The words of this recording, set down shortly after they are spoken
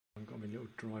I've got my little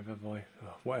driver by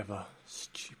whatever.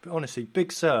 Stupid. Honestly,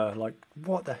 Big Sur, like,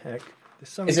 what the heck? There's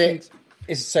so many things.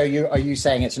 Are you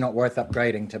saying it's not worth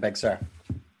upgrading to Big Sur?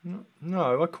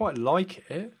 No, I quite like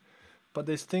it, but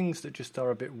there's things that just are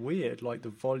a bit weird, like the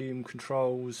volume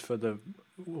controls for the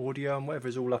audio and whatever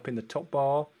is all up in the top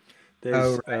bar.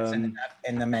 There's It's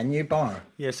in the menu bar.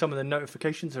 yeah, some of the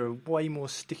notifications are way more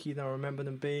sticky than I remember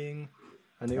them being,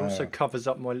 and it also covers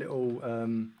up my little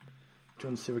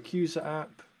John Syracuse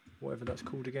app, whatever that's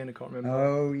called again. I can't remember.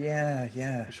 Oh yeah.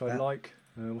 Which I like.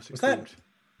 What's it Was called?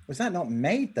 Was that not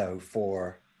made though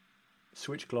for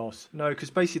Switch glass. No, because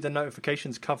basically the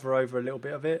notifications cover over a little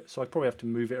bit of it, so I probably have to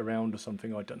move it around or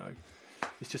something. I don't know.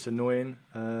 It's just annoying.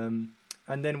 And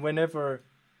then whenever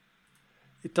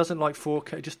it doesn't like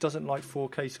 4K, it just doesn't like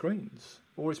 4K screens.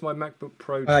 Or it's my MacBook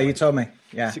Pro. Oh, you told me.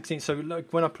 Yeah. 16. So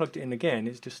like when I plugged it in again,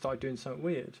 it's just started doing something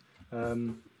weird.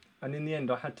 And in the end,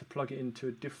 I had to plug it into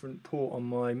a different port on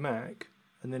my Mac,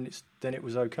 and then it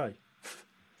was okay.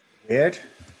 Weird.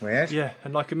 Yeah,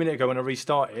 and like a minute ago when I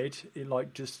restarted, it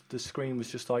like just the screen was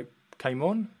just like came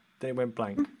on, then it went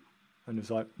blank, and it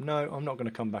was like, no, I'm not going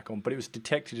to come back on. But it was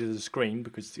detected as a screen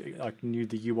because I knew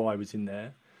the UI was in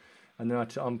there, and then I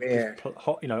had to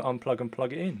unplug and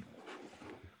plug it in.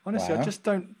 Honestly, Wow. I just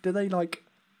don't. Do they like?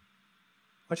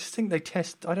 I just think they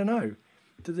test. I don't know.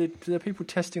 Do the people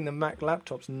testing the Mac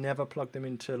laptops never plug them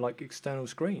into like external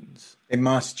screens? They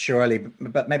must surely,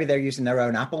 but maybe they're using their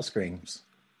own Apple screens.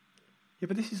 Yeah,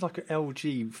 but this is like an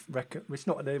LG. It's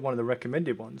not one of the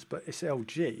recommended ones, but it's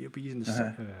LG. It'll be using the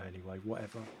same. Anyway,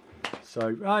 whatever.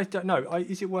 So I don't know.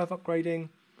 Is it worth upgrading?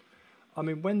 I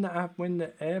mean, when the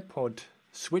AirPod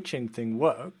switching thing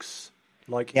works,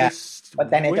 like it's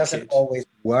but then it wicked. doesn't always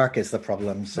work is the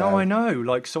problem. So. No, I know.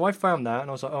 Like, so I found that, and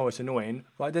I was like, oh, it's annoying.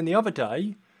 Like then the other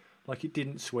day, like it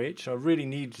didn't switch. I really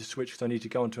needed to switch because I need to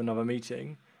go onto another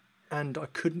meeting. And I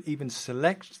couldn't even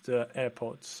select the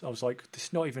AirPods. I was like, this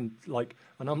is not even like,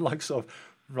 and I'm like sort of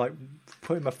like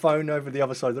putting my phone over the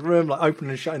other side of the room, like opening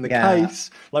and shutting the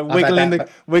case, like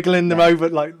wiggling them over,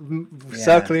 like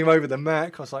circling them over the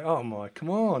Mac. I was like, oh my, come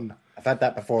on. I've had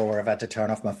that before where I've had to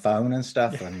turn off my phone and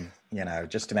stuff and,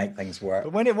 just to make things work.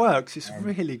 But when it works, it's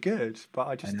really good. But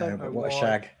I just don't know what why. a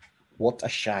shag. What a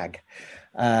shag.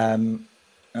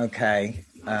 Okay.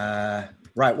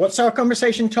 Right, what's our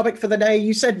conversation topic for the day?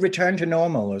 You said return to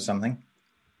normal or something.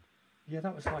 Yeah,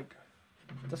 that was like,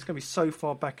 that's going to be so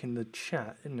far back in the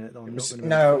chat, isn't it?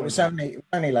 It was only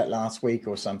like last week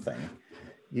or something.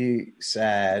 You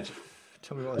said...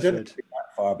 Tell me what I said.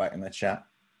 That far back in the chat.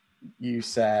 You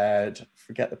said,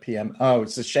 forget the PM. Oh,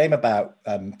 it's a shame about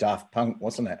Daft Punk,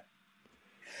 wasn't it?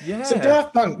 Yeah. So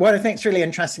Daft Punk, what I think is really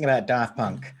interesting about Daft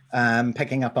Punk,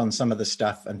 picking up on some of the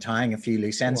stuff and tying a few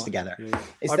loose ends together. Yeah.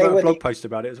 Is I wrote a blog post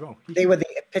about it as well. They were the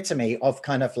epitome of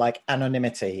kind of like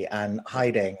anonymity and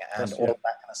hiding and all of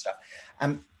that kind of stuff.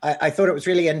 I thought it was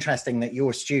really interesting that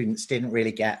your students didn't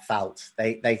really get felt.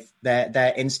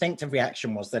 Their instinctive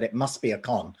reaction was that it must be a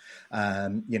con,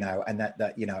 and that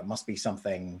it must be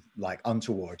something like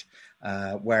untoward.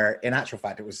 Where in actual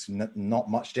fact, it was not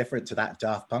much different to that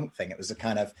Daft Punk thing. It was a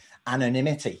kind of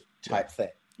anonymity type thing,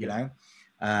 you know.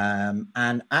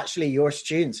 And actually, your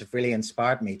students have really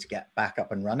inspired me to get back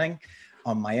up and running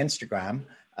on my Instagram.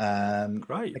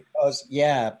 Great. Because,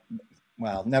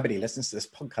 well, nobody listens to this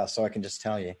podcast, so I can just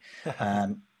tell you.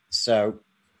 So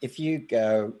if you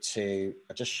go to,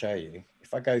 I'll just show you.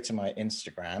 If I go to my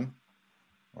Instagram,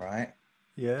 right?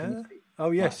 Yeah.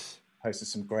 Oh, yes. Posted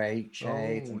some grey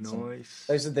shades. Nice.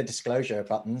 Those are the disclosure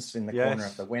buttons in the corner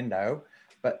of the window.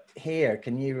 But here,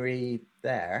 can you read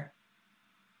there?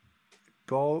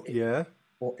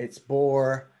 It's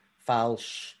Bor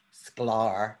Falsch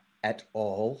Sklar et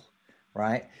al.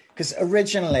 Right? Because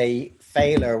originally,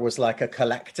 Failure was like a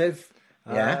collective.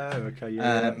 Okay.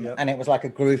 And it was like a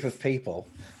group of people.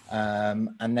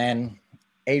 And then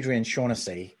Adrian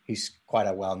Shaughnessy, who's quite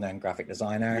a well-known graphic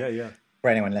designer. For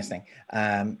anyone listening,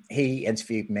 he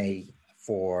interviewed me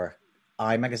for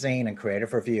I Magazine and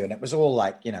Creative Review, and it was all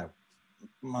like,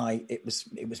 it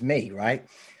was me, right?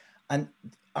 And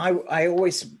I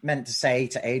always meant to say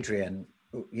to Adrian,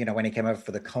 when he came over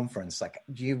for the conference, like,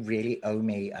 do you really owe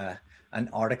me an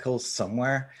article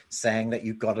somewhere saying that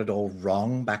you got it all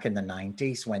wrong back in the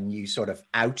 90s when you sort of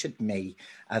outed me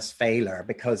as Failure?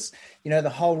 Because, the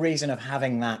whole reason of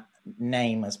having that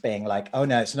name as being like, oh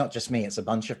no, it's not just me, it's a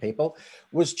bunch of people,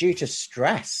 was due to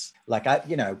stress. Like,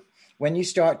 when you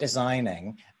start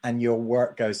designing and your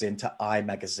work goes into I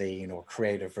Magazine or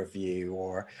Creative Review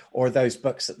or those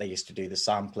books that they used to do, the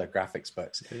sampler graphics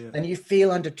books, then you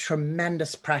feel under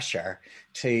tremendous pressure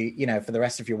to, for the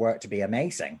rest of your work to be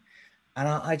amazing. And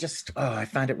I just, I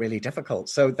found it really difficult.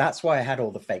 So that's why I had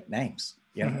all the fake names.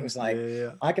 You know, it was like,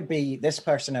 I could be this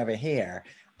person over here.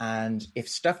 And if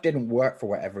stuff didn't work for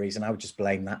whatever reason, I would just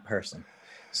blame that person.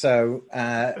 So,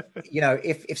 you know,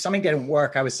 if something didn't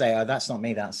work, I would say, oh, that's not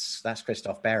me. That's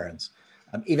Christoph Behrens.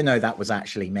 Even though that was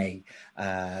actually me,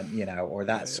 you know, or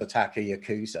that's Sotaku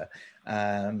Yakuza.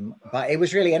 But it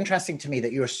was really interesting to me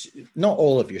that not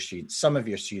all of your students, some of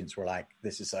your students were like,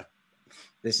 this is a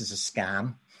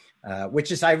scam.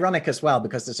 Which is ironic as well,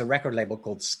 because there's a record label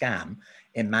called Scam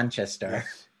in Manchester,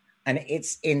 and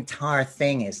its entire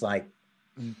thing is like,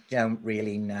 you don't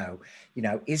really know, you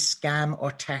know, is Scam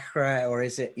or Techra, or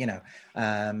is it, you know,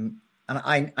 and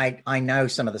I know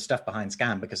some of the stuff behind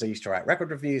Scam because I used to write record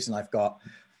reviews, and I've got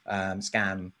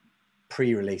Scam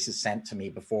pre-releases sent to me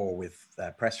before with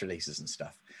press releases and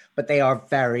stuff, but they are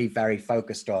very, very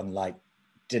focused on like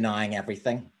denying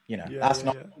everything. You know, that's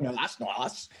not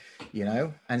us, you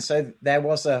know? And so there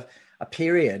was a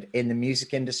period in the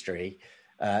music industry,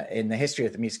 in the history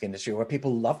of the music industry, where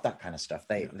people loved that kind of stuff.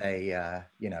 They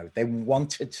you know, they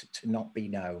wanted to not be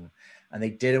known, and they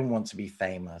didn't want to be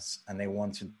famous, and they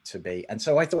wanted to be. And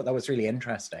so I thought that was really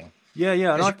interesting. Yeah.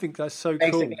 And I think that's so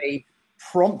cool. Basically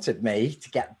prompted me to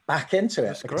get back into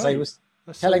it, because I was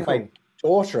telling my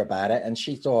daughter about it, and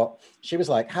she was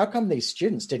like, how come these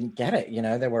students didn't get it? You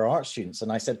know, they were art students.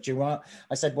 And I said,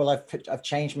 well, I've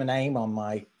changed my name on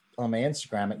my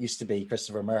Instagram. It used to be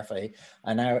Christopher Murphy,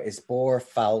 and now it's Bor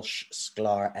Falsch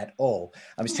Sklar et al.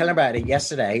 I was telling her about it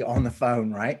yesterday on the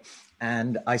phone, right?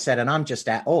 And I said, and I'm just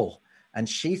et al. And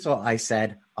she thought I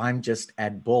said, I'm just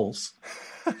Ed Bulls.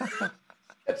 I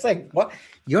was like, what?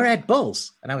 You're Ed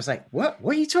Bulls? And I was like, what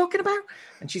are you talking about?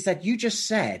 And she said, you just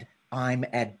said I'm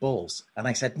Ed Bulls. And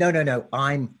I said, no,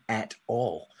 I'm et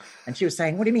al. And she was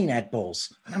saying, what do you mean Ed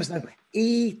Bulls? And I was like,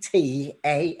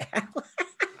 ETAL.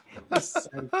 That's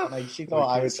so funny. She thought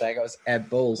I was saying I was Ed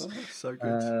Bulls. Oh, so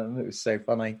good. It was so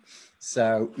funny.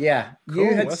 So yeah, cool.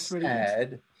 You had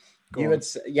said,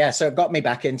 so it got me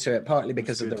back into it, partly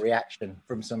because of the reaction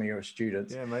from some of your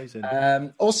students. Yeah, amazing.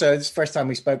 Also, this is the first time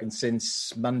we've spoken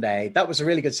since Monday. That was a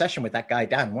really good session with that guy,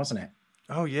 Dan, wasn't it?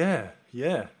 Oh, yeah.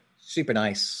 Super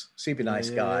nice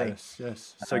guy.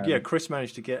 Yes. So, Chris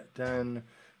managed to get Dan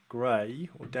Gray,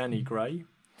 or Danny Gray.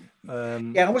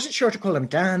 I wasn't sure to call him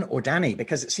Dan or Danny,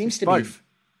 because it seems to both.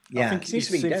 be... Yeah, I think he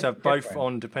seems to have both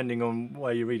on, depending on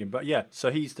where you're reading. But yeah,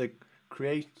 so he's the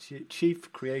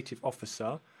Chief Creative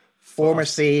Officer. Former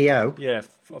CEO. Yeah,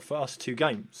 for us two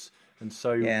games. And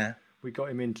so we got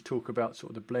him in to talk about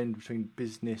sort of the blend between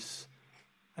business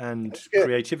and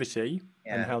creativity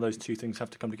and how those two things have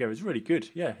to come together. It's really good.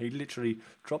 Yeah, he literally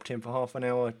dropped him for half an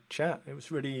hour chat. It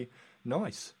was really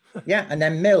nice. Yeah, and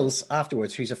then Mills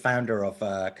afterwards, who's a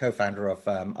co-founder of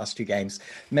Us Two Games,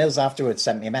 Mills afterwards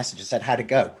sent me a message and said, how'd it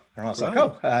go? And I was like,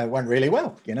 it went really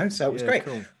well, you know, so it was great.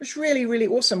 Cool. It was really, really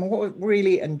awesome.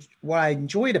 And what I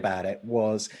enjoyed about it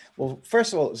was, well,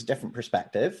 first of all, it was a different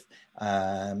perspective.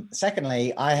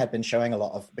 Secondly, I had been showing a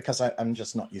lot of, because I'm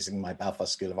just not using my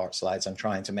Belfast School of Art slides, I'm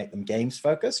trying to make them games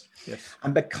focused. Yes.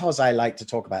 And because I like to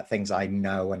talk about things I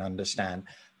know and understand,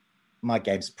 my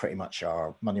games pretty much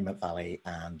are Monument Valley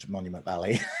and Monument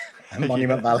Valley and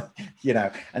Monument Valley, you know.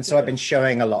 And so I've been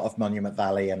showing a lot of Monument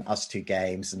Valley and Us Two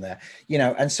Games and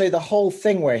and so the whole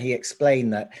thing where he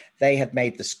explained that they had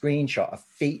made the screenshot a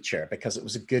feature because it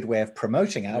was a good way of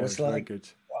promoting it. I was like,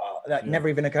 wow, that never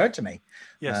even occurred to me.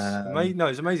 Yes. No,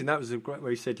 it's amazing. That was a great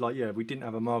way he said, like, we didn't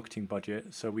have a marketing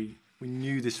budget, so we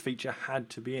knew this feature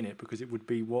had to be in it because it would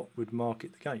be what would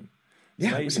market the game.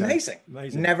 Yeah, it was amazing.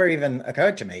 Never even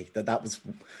occurred to me that was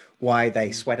why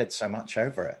they sweated so much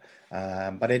over it.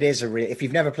 But it is if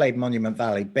you've never played Monument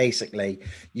Valley, basically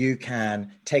you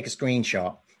can take a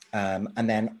screenshot and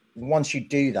then once you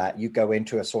do that, you go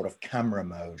into a sort of camera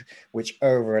mode, which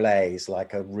overlays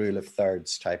like a rule of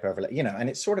thirds type overlay, you know, and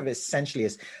it sort of essentially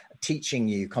is teaching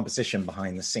you composition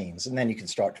behind the scenes. And then you can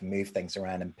start to move things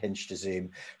around and pinch to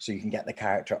zoom so you can get the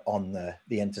character on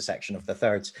the intersection of the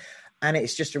thirds. And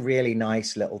it's just a really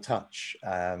nice little touch.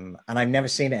 And I've never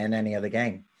seen it in any other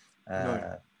game.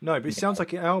 No, but it sounds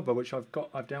like Alba, which I've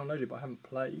downloaded but I haven't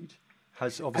played,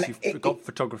 has obviously got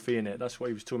photography in it. That's what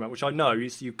he was talking about, which I know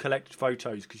is you collect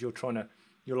photos because you're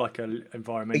like an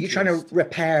environmentalist. Are you trying to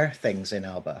repair things in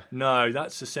Alba? No,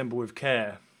 that's assemble with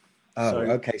care. Oh,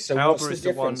 okay. So Alba what's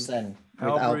the difference then with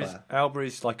Alba? Alba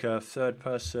is like a third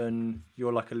person.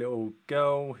 You're like a little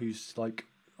girl who's like,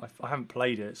 I haven't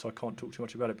played it, so I can't talk too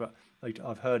much about it, but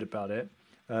I've heard about it.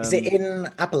 Is it in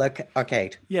Apple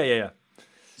Arcade? Yeah.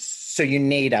 So you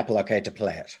need Apple Arcade to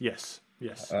play it? Yes.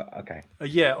 Okay.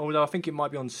 Yeah, although I think it might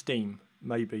be on Steam,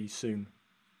 maybe soon.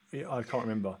 I can't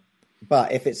remember.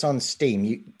 But if it's on Steam,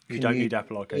 you don't need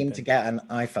Apple Arcade. Steam to get an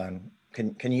iPhone.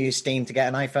 Can you use Steam to get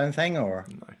an iPhone thing or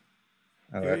no?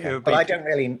 Oh, okay. But I don't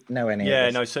really know any. Yeah,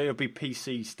 of this. no. So it'll be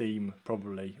PC Steam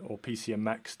probably, or PC and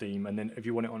Mac Steam, and then if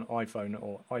you want it on iPhone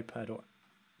or iPad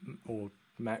or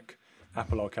Mac,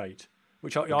 Apple Arcade,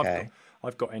 which I've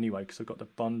got anyway because I've got the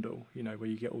bundle, where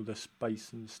you get all the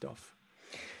space and stuff.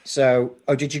 So,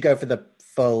 did you go for the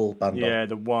full bundle? Yeah,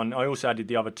 the one. I also added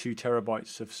the other 2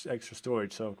 terabytes of extra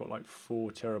storage, so I've got like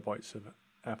 4 terabytes of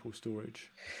Apple storage.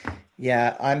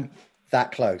 Yeah, I'm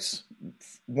that close.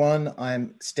 One,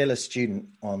 I'm still a student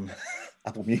on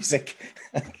Apple Music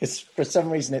because for some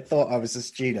reason it thought I was a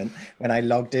student when I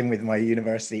logged in with my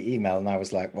university email, and I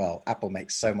was like, well, Apple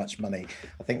makes so much money.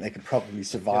 I think they could probably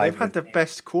survive. Yeah, they've had the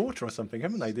best quarter or something,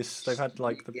 haven't they? They've had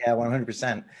like the... Yeah,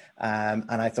 100%. And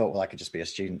I thought, well, I could just be a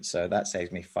student, so that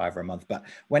saves me $5 a month. But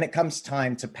when it comes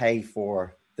time to pay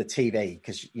for the TV,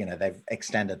 because they've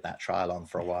extended that trial on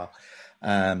for a while,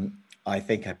 I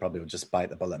think I probably would just bite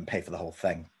the bullet and pay for the whole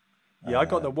thing. Yeah, I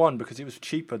got the one because it was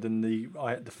cheaper than the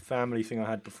family thing I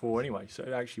had before anyway, so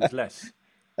it actually was less.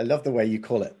 I love the way you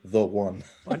call it, the one.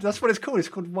 That's what it's called. It's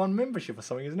called One Membership or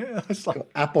something, isn't it? It's like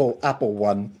Apple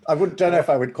One. Don't know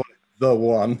if I would call it the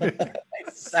one.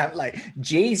 It sounds like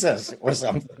Jesus or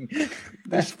something.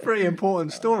 It's pretty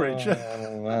important storage.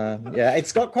 Yeah,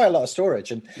 it's got quite a lot of storage,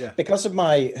 and because of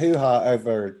my hoo-ha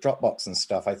over Dropbox and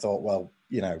stuff, I thought, well,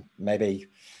 maybe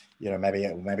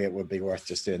it would be worth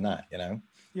just doing that.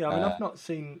 Yeah, I mean, I've not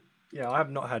seen. Yeah, I have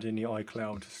not had any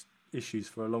iCloud issues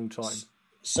for a long time.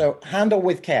 So, handle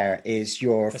with care is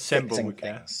your assemble with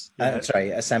care.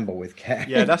 Assemble with care.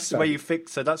 Yeah, that's the way you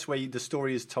fix. So that's where the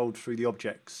story is told through the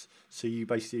objects. So you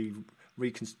basically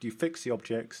you fix the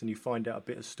objects and you find out a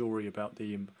bit of story about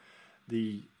the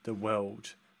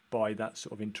world by that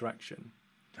sort of interaction.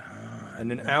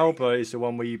 And then Alba is the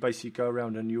one where you basically go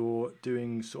around and you're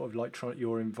doing sort of like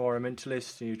you're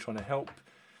environmentalist and you're trying to help.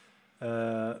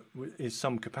 In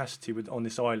some capacity on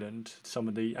this island, some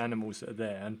of the animals that are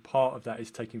there, and part of that is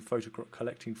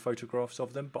collecting photographs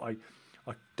of them. But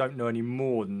I don't know any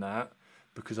more than that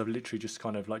because I've literally just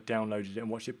kind of like downloaded it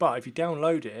and watched it. But if you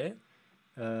download it,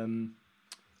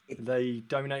 they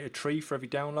donate a tree for every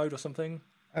download or something.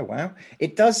 Oh wow!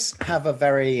 It does have a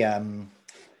very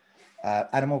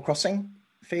Animal Crossing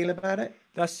feel about it.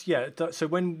 So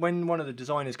when one of the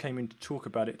designers came in to talk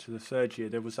about it to the third year,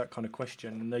 there was that kind of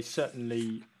question, and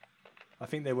I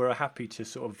think they were happy to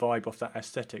sort of vibe off that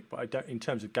aesthetic, but in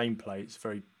terms of gameplay, it's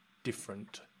very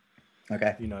different.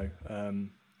 Okay.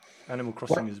 Animal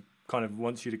Crossing is kind of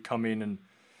wants you to come in, and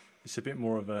it's a bit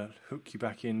more of a hook you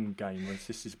back in game, whereas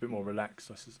this is a bit more relaxed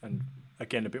and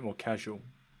again a bit more casual.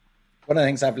 One of the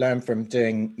things I've learned from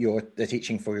doing the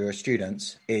teaching for your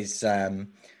students is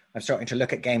I'm starting to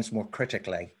look at games more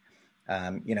critically.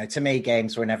 To me,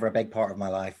 games were never a big part of my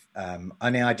life.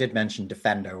 I did mention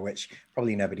Defender, which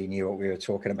probably nobody knew what we were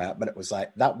talking about, but it was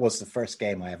like, that was the first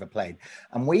game I ever played.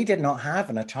 And we did not have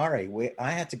an Atari.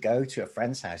 I had to go to a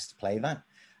friend's house to play that.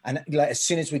 And like, as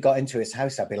soon as we got into his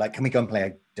house, I'd be like, can we go and play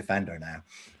a Defender now?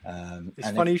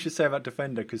 It's funny you should say about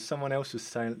Defender, because someone else was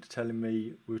telling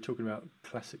me, we were talking about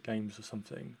classic games or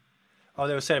something. Oh,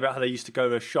 they were saying about how they used to go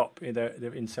to a shop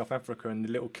in South Africa, and the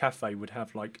little cafe would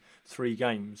have like 3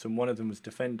 games, and one of them was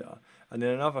Defender. And then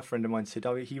another friend of mine said,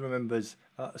 he remembers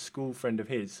a school friend of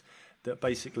his that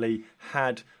basically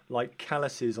had like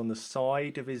calluses on the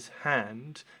side of his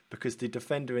hand because the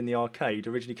Defender in the arcade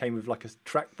originally came with like a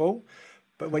trackball.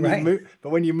 But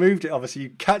when you moved it, obviously you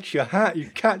catch your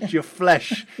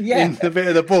flesh in the bit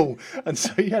of the ball, and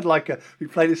so he had we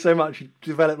played it so much he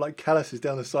developed like calluses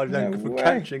down the side of the ankle for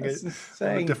catching it on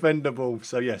a Defender ball.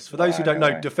 So yes, for those who don't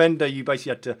know, Defender, you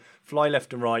basically had to fly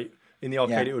left and right. In the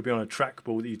arcade, it would be on a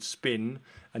trackball that you'd spin,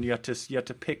 and you had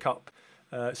to pick up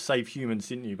save humans,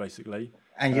 didn't you? Basically,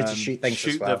 and you had to shoot things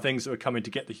as well. The things that were coming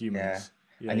to get the humans. Yeah.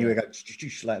 And you would go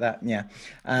like that, yeah.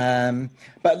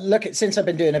 But look, since I've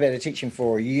been doing a bit of teaching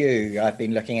for you, I've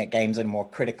been looking at games in a more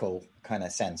critical kind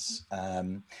of sense,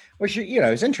 which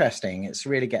is interesting. It's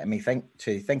really getting me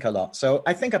think a lot. So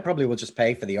I think I probably will just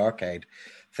pay for the arcade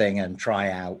thing and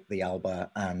try out the Alba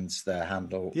and the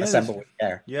handle assemble with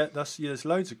care. Yeah, there's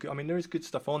loads of. There is good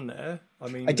stuff on there.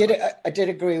 I did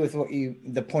agree with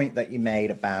the point that you made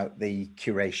about the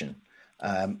curation.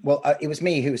 It was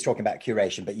me who was talking about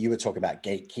curation, but you were talking about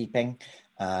gatekeeping.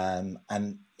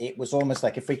 And it was almost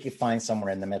like if we could find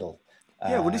somewhere in the middle.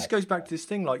 This goes back to this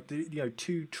thing, like the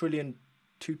 $2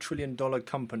 trillion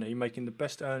company making the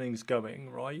best earnings going,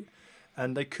 right?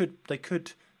 And they could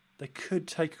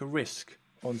take a risk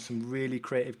on some really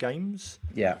creative games.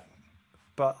 Yeah.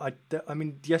 But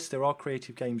yes, there are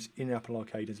creative games in Apple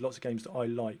Arcade. There's lots of games that I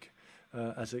like.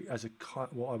 as a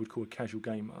what I would call a casual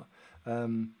gamer,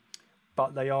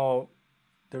 but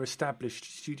they're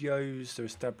established studios, they're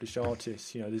established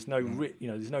artists. There's no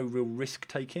there's no real risk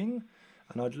taking,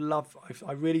 and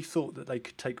I really thought that they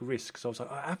could take risks. I was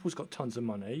like, Apple's got tons of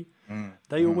money.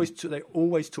 They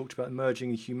always talked about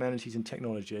merging humanities and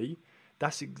technology.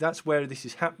 That's where this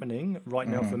is happening right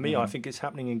now for me. I think it's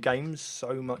happening in games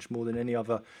so much more than any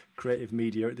other creative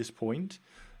media at this point.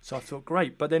 So I thought,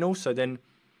 great. But then also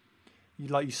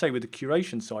like you say, with the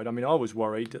curation side, I mean, I was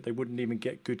worried that they wouldn't even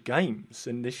get good games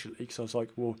initially, because I was like,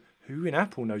 well, who in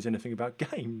Apple knows anything about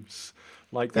games?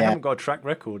 Like, they haven't got a track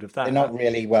record of that. They're not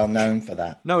really well known for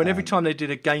that. No, and every time they did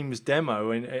a games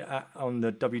demo on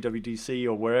the WWDC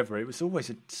or wherever, it was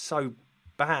always so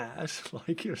bad.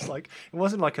 Like, it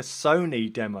wasn't like a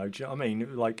Sony demo. Do you know what I mean?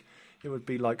 It would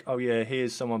be like, oh yeah,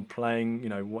 here's someone playing,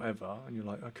 whatever, and you're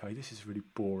like, okay, this is really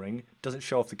boring. It doesn't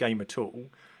show off the game at all.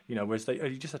 Whereas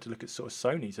you just have to look at sort of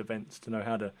Sony's events to know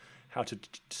how to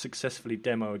successfully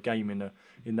demo a game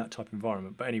in that type of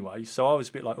environment. But anyway, so I was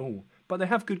a bit like, oh, but they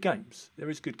have good games. There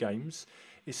is good games.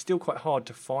 It's still quite hard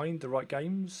to find the right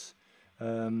games.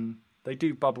 They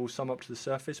do bubble some up to the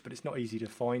surface, but it's not easy to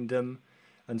find them.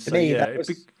 And so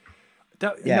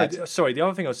sorry, the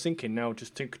other thing I was thinking now,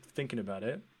 just thinking about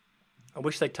it, I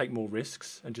wish they'd take more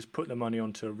risks and just put the money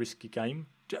onto a risky game.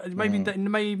 Maybe they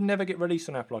may never get released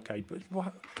on Apple Arcade, but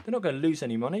they're not going to lose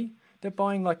any money. They're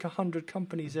buying like 100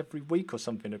 companies every week or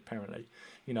something, apparently.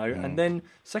 And then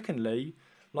secondly,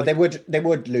 but they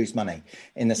would lose money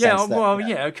in the sense that,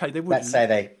 they would. Let's say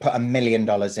they put $1 million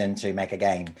in to make a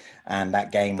game, and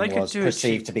that game was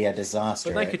perceived to be a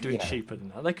disaster. But they could do it cheaper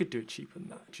than that. They could do it cheaper than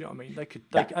that. Do you know what I mean? They could,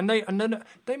 and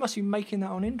they must be making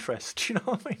that on interest. Do you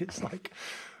know what I mean? It's like,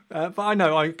 but I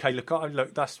know. Okay, look.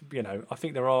 That's I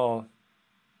think there are.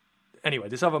 Anyway,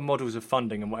 there's other models of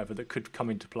funding and whatever that could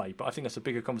come into play, but I think that's a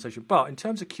bigger conversation. But in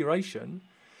terms of curation,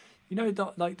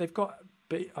 they've got.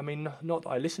 I mean, not that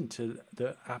I listen to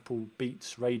the Apple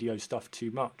Beats radio stuff too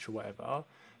much or whatever,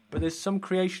 but there's some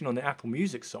creation on the Apple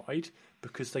Music side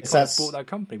because they kind of bought that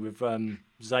company with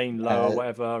Zane Lowe or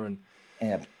whatever, and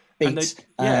Beats.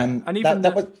 And even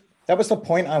that was the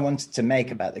point I wanted to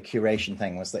make about the curation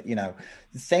thing, was that, the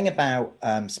thing about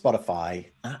Spotify,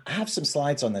 I have some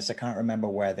slides on this. I can't remember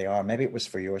where they are. Maybe it was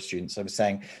for your students. I was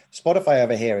saying Spotify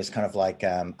over here is kind of like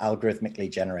algorithmically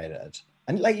generated.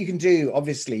 And like you can do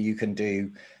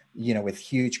with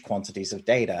huge quantities of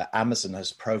data. Amazon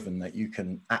has proven that you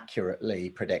can accurately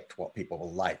predict what people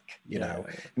will like, I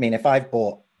mean, if I've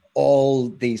bought all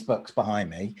these books behind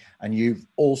me and you've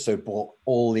also bought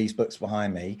all these books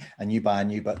behind me and you buy a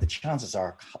new book, the chances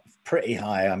are pretty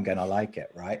high I'm going to like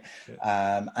it, right?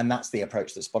 And that's the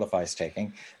approach that Spotify is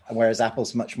taking, whereas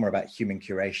Apple's much more about human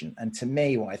curation. And to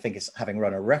me, what I think is, having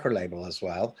run a record label as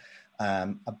well,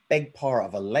 a big part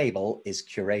of a label is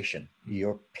curation.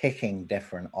 You're picking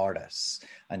different artists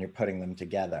and you're putting them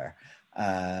together.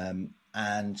 The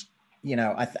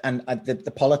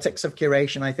politics of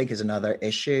curation, I think, is another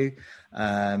issue.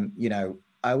 I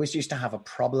always used to have a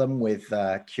problem with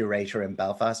a curator in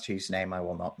Belfast, whose name I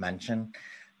will not mention,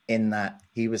 in that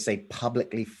he was a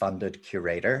publicly funded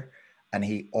curator, and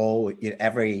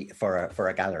for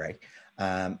a gallery.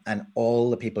 And all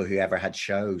the people who ever had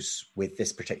shows with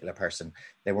this particular person,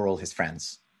 they were all his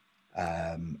friends.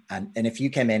 And if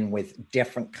you came in with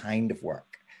different kind of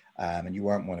work, and you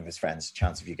weren't one of his friends, the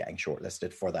chance of you getting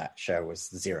shortlisted for that show was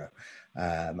zero.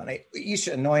 And it used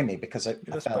to annoy me because I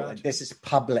felt like this is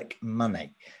public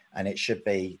money and it should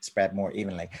be spread more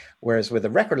evenly. Whereas with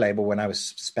a record label, when I was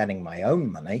spending my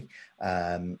own money,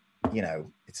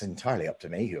 it's entirely up to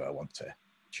me who I want to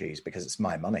choose because it's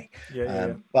my money.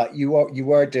 But you were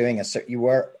playing a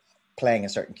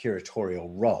certain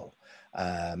curatorial role.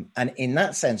 And in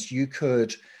that sense, you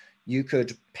could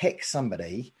pick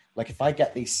somebody. Like if I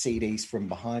get these CDs from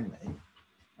behind me,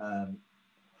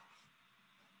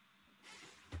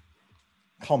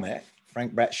 Comet,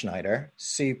 Frank Bretschneider,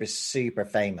 super, super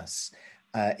famous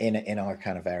in our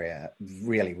kind of area,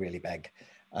 really, really big.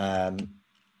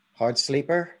 Hard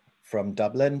Sleeper from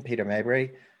Dublin, Peter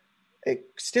Maybury,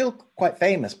 still quite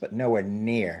famous, but nowhere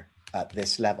near at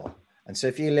this level. And so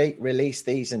if you release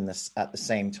these at the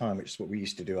same time, which is what we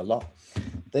used to do a lot,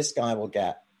 this guy will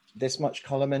get this much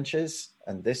column inches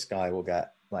and this guy will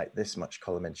get like this much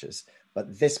column inches,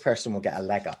 but this person will get a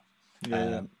leg up.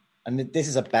 And this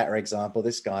is a better example.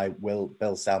 This guy,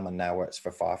 Bill Selman, now works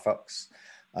for Firefox,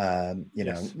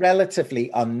 relatively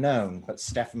unknown, but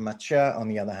Stefan Macha, on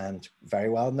the other hand, very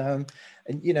well known.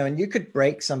 And, and you could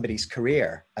break somebody's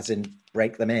career, as in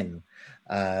break them in,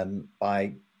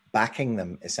 by backing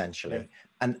them essentially.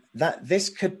 And that this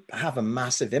could have a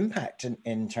massive impact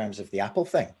in terms of the Apple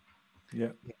thing. Yeah.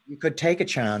 You could take a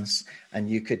chance and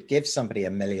you could give somebody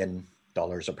 $1 million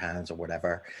or pounds or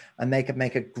whatever, and they could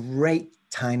make a great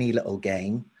tiny little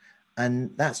game.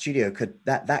 And that studio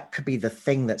that could be the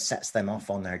thing that sets them off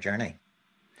on their journey.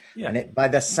 Yeah. And by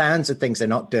the sounds of things, they're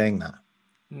not doing that.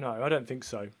 No, I don't think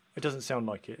so. It doesn't sound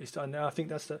like it. I think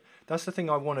that's the thing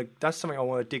I want to. That's something I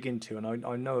want to dig into, and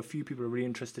I know a few people are really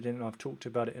interested in it. And I've talked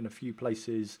about it in a few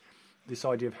places. This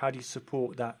idea of how do you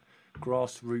support that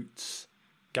grassroots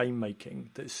game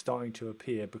making that's starting to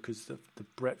appear because of the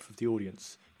breadth of the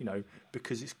audience.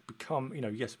 Because it's become,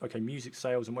 yes, okay, music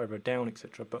sales and whatever are down,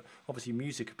 etc. But obviously,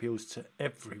 music appeals to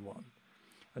everyone.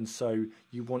 And so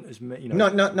you want as many,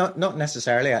 Not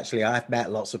necessarily. Actually, I've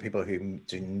met lots of people who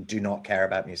do not care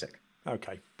about music.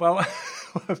 Okay, well,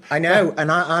 I know,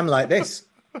 and I'm like this.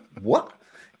 What?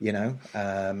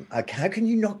 How can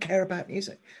you not care about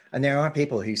music? And there are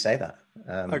people who say that.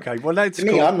 Okay, well, that's to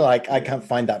me. Cool. I'm like, I can't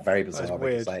find that very bizarre. That's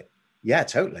weird. Like, yeah,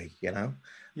 totally.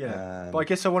 Yeah, but I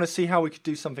guess I want to see how we could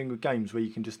do something with games where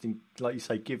you can just, like you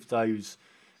say, give those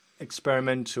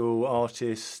experimental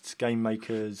artists, game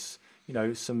makers,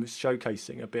 some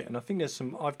showcasing a bit. And I think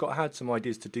I've had some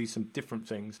ideas to do some different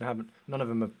things, and none of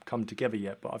them have come together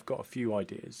yet, but I've got a few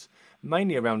ideas,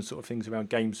 mainly around sort of things around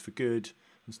games for good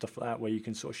and stuff like that, where you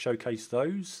can sort of showcase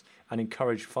those and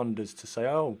encourage funders to say,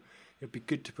 oh, it'd be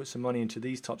good to put some money into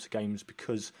these types of games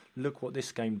because look what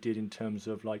this game did in terms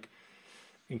of like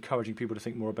encouraging people to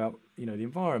think more about, the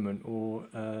environment or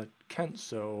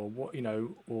cancer or what,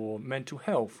 or mental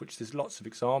health, which there's lots of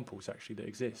examples actually that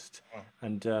exist. Oh.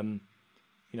 And, and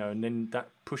then that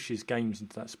pushes games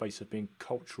into that space of being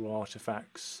cultural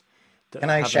artifacts. Can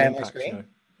I share my screen?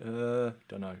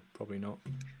 Don't know, probably not.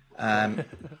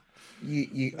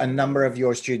 A number of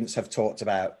your students have talked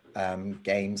about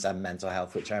games and mental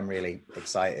health, which I'm really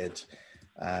excited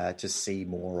to see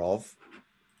more of.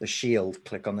 The shield,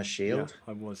 click on the shield.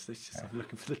 Yeah, I'm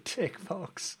looking for the tick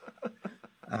box.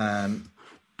 I'm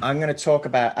going to talk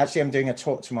about, I'm doing a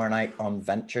talk tomorrow night on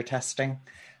venture testing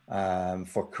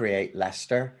for Create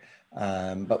Leicester.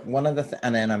 But one of the,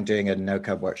 and then I'm doing a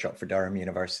no-code workshop for Durham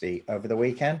University over the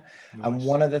weekend. Nice. And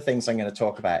one of the things I'm going to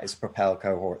talk about is Propel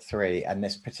Cohort 3 and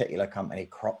this particular company,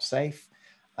 CropSafe.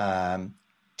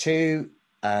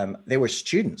 They were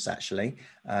students actually,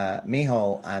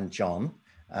 Mihal and John.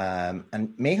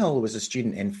 And Mihal was a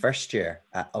student in first year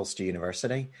at Ulster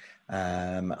University.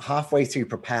 Halfway through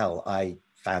Propel, I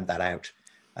found that out.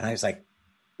 And I was like,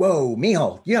 whoa,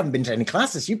 Mihal, you haven't been to any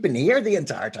classes. You've been here the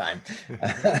entire time.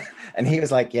 And he was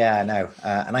like, yeah, I know.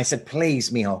 And I said,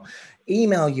 please, Mihal,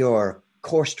 email your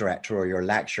course director or your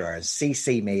lecturer and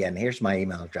CC me, and here's my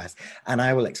email address. And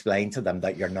I will explain to them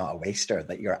that you're not a waster,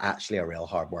 that you're actually a real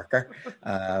hard worker.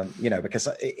 Because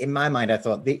in my mind, I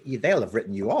thought they'll have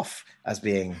written you off as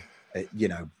being,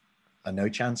 a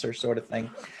no-chancer sort of thing.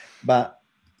 But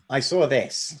I saw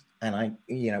this and I,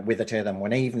 with the two of them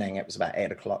one evening, it was about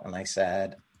 8 o'clock. And I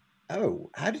said, oh,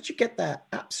 how did you get that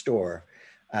App Store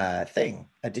thing?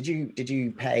 Did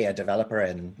you pay a developer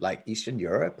in like Eastern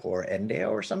Europe or India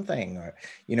or something, or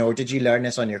did you learn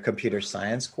this on your computer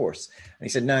science course? And he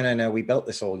said, no, we built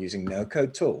this all using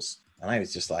no-code tools. And I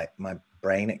was just like, my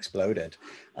brain exploded.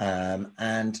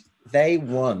 And they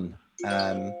won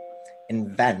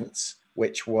Invent,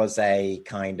 which was a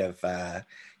kind of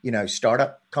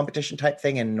startup competition type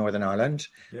thing in Northern Ireland.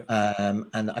 Yeah.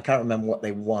 And I can't remember what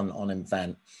they won on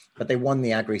Invent, but they won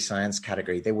the agri-science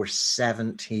category. They were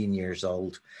 17 years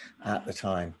old at the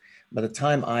time. By the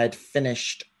time I had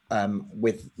finished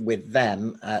with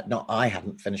them, I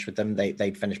hadn't finished with them.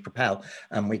 They'd finished Propel,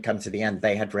 and we come to the end.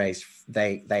 They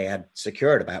had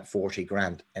secured about 40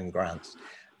 grand in grants,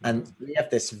 and we have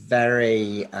this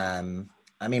very.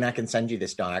 I can send you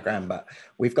this diagram, but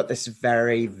we've got this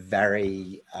very,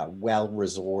 very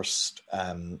well-resourced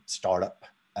startup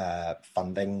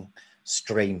funding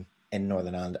stream in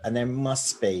Northern Ireland, and there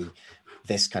must be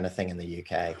this kind of thing in the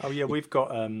UK. Oh yeah, we've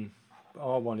got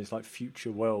our one is like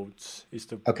Future Worlds is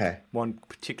the one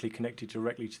particularly connected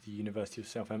directly to the University of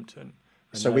Southampton.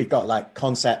 So we've got like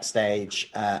concept stage,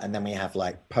 and then we have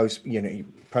like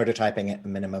prototyping at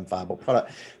minimum viable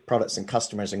products and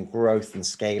customers and growth and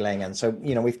scaling. And so,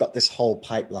 we've got this whole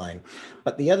pipeline.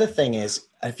 But the other thing is,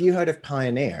 have you heard of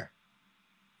Pioneer?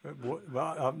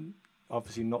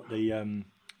 Obviously not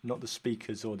the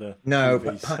speakers or the no,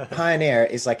 TVs. But Pioneer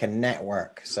is like a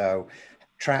network. So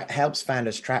helps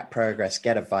founders track progress,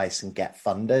 get advice, and get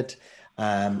funded.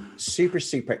 Super,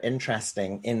 super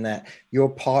interesting in that you're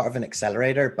part of an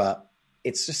accelerator, but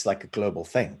it's just like a global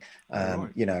thing, Right.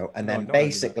 you know, and then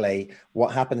basically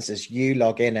what happens is you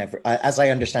log in as I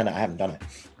understand it, I haven't done it.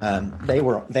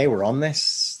 They were on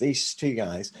these two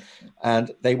guys,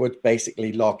 and they would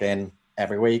basically log in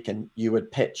every week, and you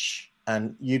would pitch,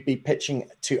 and you'd be pitching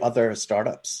to other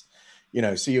startups, you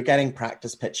know, so you're getting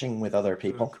practice pitching with other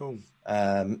people. Cool.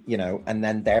 You know, and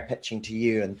then they're pitching to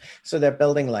you. And so they're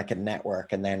building like a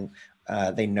network, and then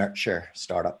they nurture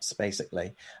startups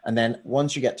basically. And then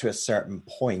once you get to a certain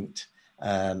point,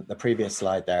 the previous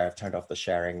slide there, I've turned off the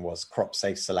sharing, was crop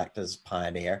safe select as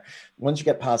pioneer. Once you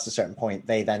get past a certain point,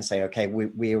 they then say, okay,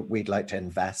 we'd like to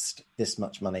invest this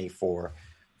much money for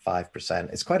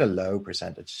 5%. It's quite a low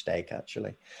percentage stake,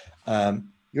 actually.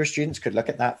 Your students could look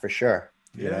at that for sure.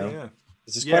 You know? Yeah.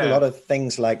 There's quite a lot of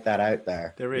things like that out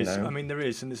there. There is. You know? I mean, there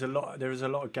is, and there is a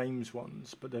lot of games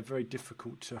ones, but they're very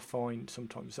difficult to find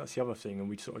sometimes. That's the other thing, and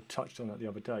we sort of touched on that the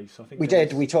other day. So I think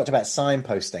we talked about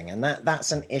signposting, and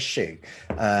that's an issue.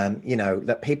 You know,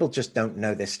 that people just don't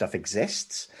know this stuff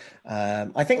exists.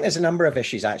 I think there's a number of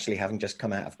issues actually having just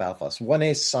come out of Belfast. One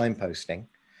is signposting.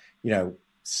 You know,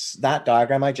 that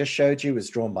diagram I just showed you was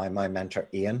drawn by my mentor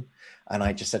Ian, and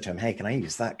I just said to him, "Hey, can I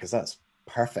use that? Because that's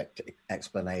perfect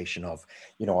explanation of,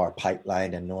 you know, our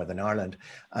pipeline in Northern Ireland."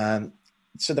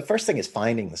 So the first thing is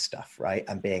finding the stuff, right,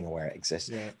 and being aware it exists.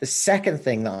 Yeah. The second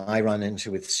thing that I run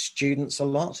into with students a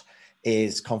lot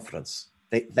is confidence.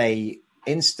 They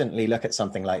instantly look at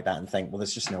something like that and think, well,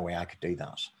 there's just no way I could do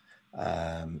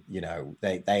that. You know,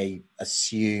 they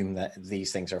assume that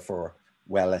these things are for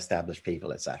well-established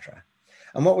people, etc.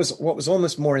 And what was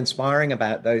almost more inspiring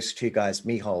about those two guys,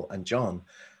 Michal and John,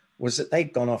 was that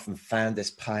they'd gone off and found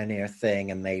this pioneer thing,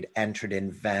 and they'd entered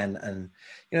in Venn. And,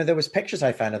 you know, there was pictures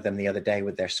I found of them the other day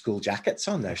with their school jackets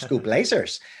on, their school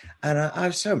blazers. And I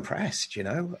was so impressed, you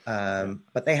know,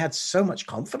 but they had so much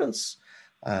confidence,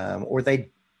 or they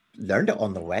learned it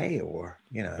on the way, or,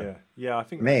 you know. Yeah, I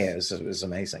think for me, it was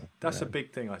amazing. That's a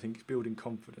big thing. I think building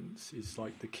confidence is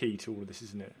like the key to all of this,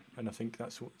 isn't it? And I think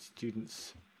that's what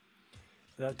students...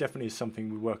 That definitely is something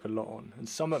we work a lot on, and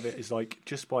some of it is like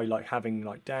just by like having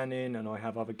like Dan in, and I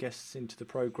have other guests into the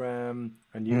program,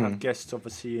 and you have guests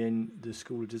obviously in the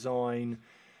School of Design.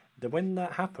 That when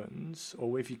that happens,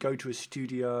 or if you go to a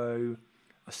studio,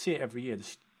 I see it every year.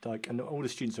 Like, and all the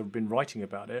students have been writing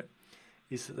about it,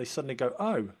 is that they suddenly go,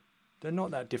 "Oh, they're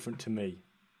not that different to me."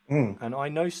 And I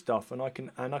know stuff, and I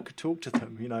could talk to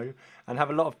them, you know, and have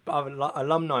a lot of other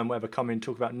alumni and whatever come in and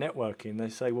talk about networking. They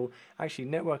say, well, actually,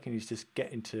 networking is just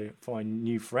getting to find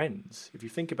new friends. If you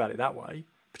think about it that way,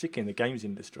 particularly in the games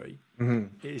industry, it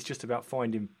is just about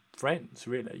finding friends,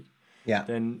 really. Yeah.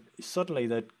 Then suddenly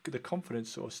the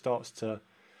confidence sort of starts to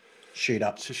shoot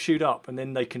up, and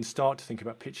then they can start to think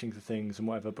about pitching for things and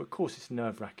whatever. But of course, it's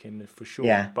nerve-wracking for sure.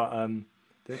 Yeah.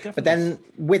 But then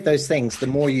with those things, the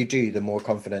more you do, the more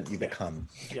confident you become.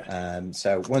 Yeah.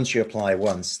 So once you apply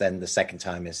once, then the second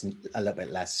time is a little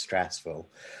bit less stressful.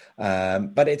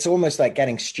 But it's almost like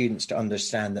getting students to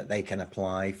understand that they can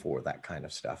apply for that kind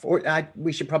of stuff. Or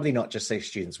we should probably not just say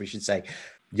students. We should say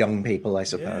young people, I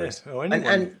suppose. Yeah. Or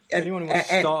anyone who wants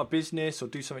to start a business or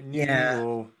do something new,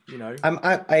 or, you know.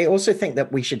 I also think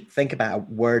that we should think about a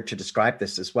word to describe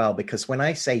this as well, because when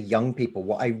I say young people,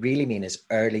 what I really mean is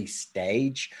early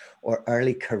stage or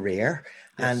early career.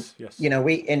 Yes, and, you know,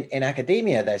 in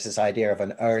academia, there's this idea of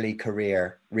an early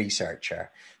career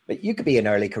researcher, but you could be an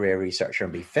early career researcher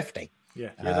and be 50.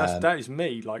 Yeah, that is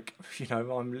me. Like, you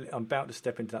know, I'm about to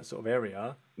step into that sort of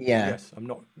area. Yeah. Yes, I'm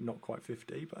not quite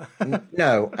 50, but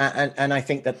no, and I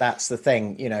think that's the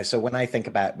thing. You know, so when I think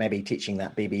about maybe teaching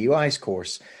that BBUI's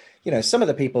course, you know, some of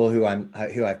the people who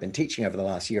I've been teaching over the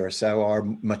last year or so are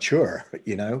mature.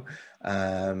 You know,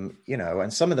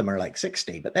 and some of them are like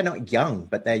 60, but they're not young,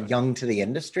 but they're young to the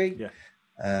industry.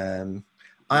 Yeah.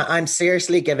 I'm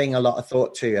seriously giving a lot of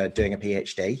thought to doing a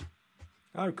PhD.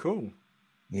 Oh, cool.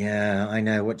 Yeah, I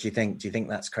know. What do you think? Do you think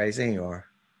that's crazy, or?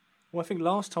 Well, I think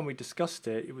last time we discussed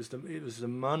it, it was the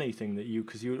money thing that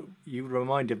because you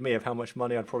reminded me of how much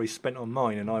money I'd probably spent on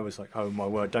mine, and I was like, oh my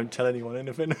word, don't tell anyone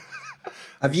anything.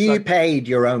 Have you paid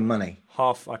your own money?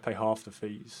 I pay half the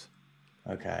fees.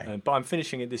 Okay. But I'm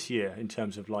finishing it this year in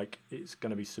terms of like it's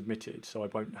going to be submitted, so I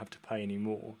won't have to pay any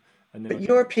more. And then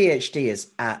your PhD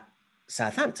is at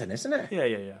Southampton, isn't it?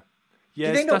 Yeah.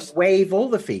 Do they not waive all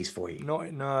the fees for you?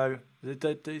 No.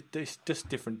 There's just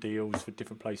different deals for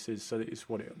different places, so that's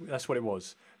what it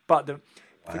was. But that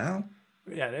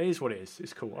is what it is.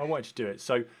 It's cool. I wanted to do it.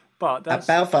 So, but that's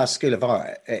at Belfast School of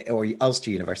Art or Ulster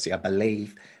University, I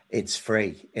believe it's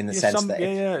free in the sense that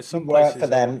if you work for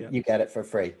them, you get it for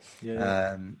free.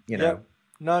 Yeah.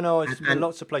 No.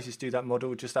 Lots of places do that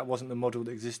model. Just that wasn't the model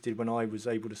that existed when I was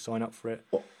able to sign up for it.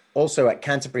 Also at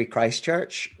Canterbury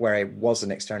Christchurch, where I was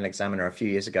an external examiner a few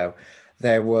years ago,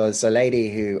 there was a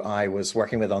lady who I was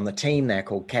working with on the team there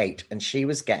called Kate, and she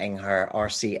was getting her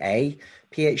RCA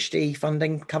PhD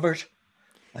funding covered.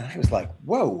 And I was like,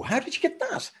 whoa, how did you get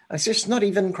that? I said, it's not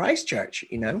even Christchurch,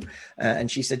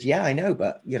 and she said, yeah, I know,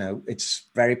 but, it's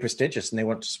very prestigious and they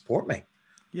want to support me.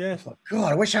 Yeah. I was like,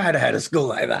 God, I wish I had had a school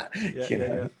like that.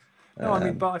 Yeah.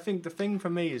 No, but I think the thing for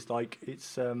me is like,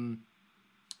 it's, I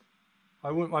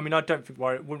don't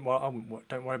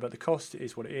worry about the cost. It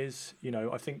is what it is.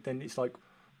 I think then it's like,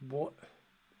 what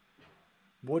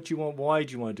do you want? Why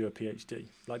do you want to do a PhD?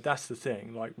 Like, that's the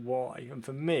thing. Like, why? And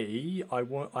for me,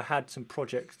 I had some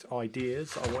project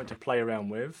ideas I wanted to play around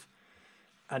with,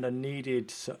 and I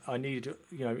needed,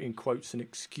 in quotes, an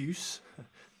excuse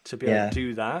to be able to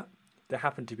do that. There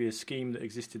happened to be a scheme that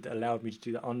existed that allowed me to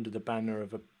do that under the banner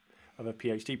of a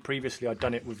PhD. Previously, I'd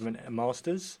done it with a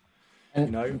master's.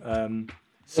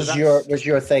 Was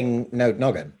your thing Node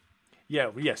Noggin?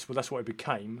 Yes. Well, that's what it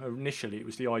became. Initially, it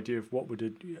was the idea of what would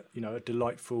a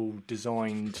delightful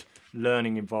designed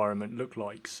learning environment look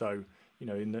like. So,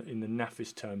 in the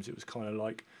naffest terms, it was kind of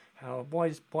like, why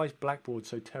is Blackboard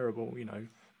so terrible?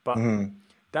 But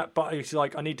but it's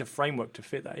like I need a framework to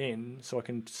fit that in so I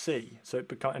can see. So it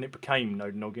became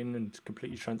Node Noggin and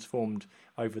completely transformed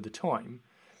over the time.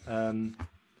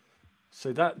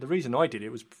 So that the reason I did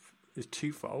it is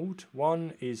twofold.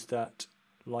 One is that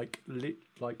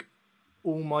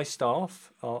all my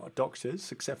staff are doctors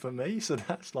except for me, so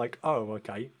that's like, oh,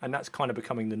 okay, and that's kind of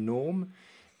becoming the norm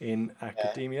in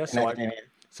academia.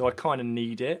 So I kind of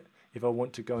need it if I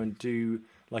want to go and do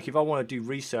if I want to do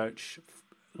research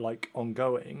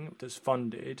ongoing that's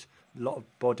funded. A lot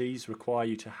of bodies require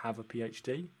you to have a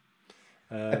PhD.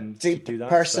 To do that.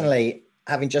 Personally,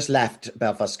 having just left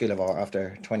Belfast School of Art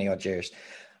after 20 odd years,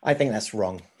 I think that's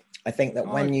wrong. I think that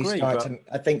when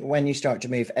you start to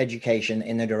move education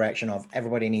in the direction of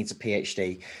everybody needs a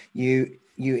PhD, you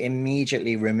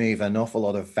immediately remove an awful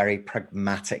lot of very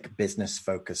pragmatic,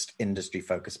 business-focused,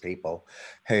 industry-focused people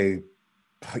who,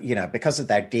 because of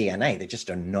their DNA, they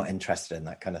just are not interested in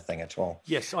that kind of thing at all.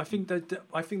 Yes, I think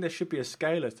there should be a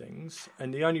scale of things,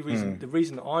 and the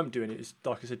reason that I'm doing it is,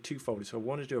 like I said, twofold. So I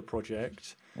want to do a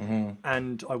project,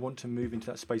 and I want to move into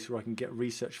that space where I can get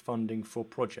research funding for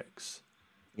projects.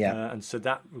 Yeah, and so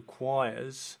that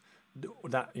requires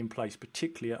that in place,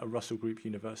 particularly at a Russell Group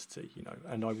university,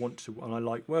 and I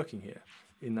like working here.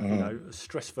 In that, as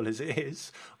stressful as it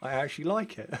is, I actually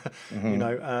like it.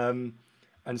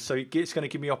 And so it's going to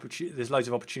give me opportunity. There's loads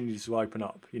of opportunities to open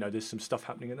up. There's some stuff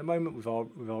happening at the moment with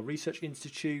our research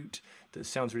institute that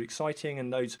sounds really exciting,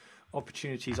 and those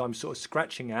opportunities I'm sort of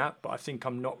scratching at, but I think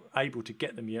I'm not able to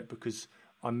get them yet because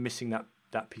I'm missing that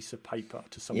piece of paper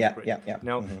to some degree.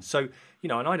 Now, so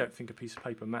and I don't think a piece of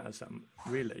paper matters that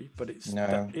really, but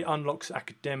it unlocks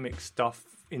academic stuff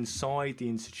inside the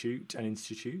institute and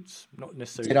institutes, not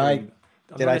necessarily. I'm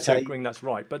not necessarily agreeing that's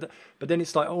right, but then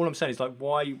it's like all I'm saying is like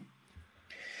why do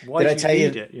you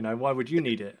need it? Why would you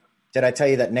need it? Did I tell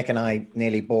you that Nick and I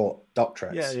nearly bought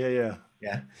doctorates?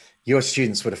 Yeah. Your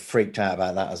students would have freaked out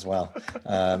about that as well,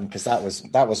 because that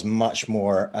was much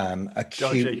more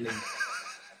acute.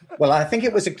 Well, I think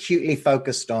it was acutely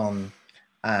focused on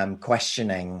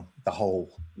questioning the whole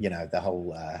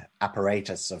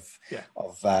apparatus of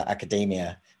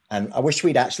academia. And I wish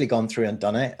we'd actually gone through and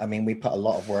done it. I mean, we put a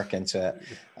lot of work into it.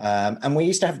 And we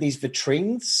used to have these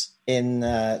vitrines in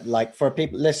for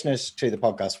people, listeners to the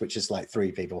podcast, which is like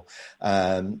 3 people.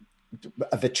 A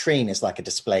vitrine is like a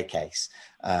display case,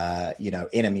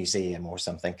 in a museum or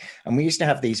something. And we used to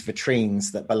have these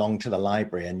vitrines that belonged to the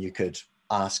library, and you could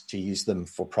ask to use them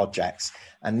for projects.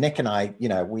 And Nick and I,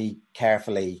 we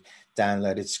carefully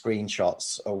downloaded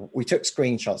screenshots, or we took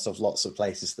screenshots of lots of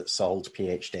places that sold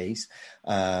PhDs.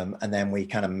 And then we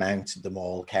kind of mounted them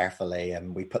all carefully,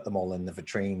 and we put them all in the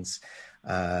vitrines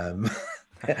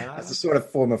as a sort of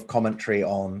form of commentary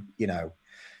on,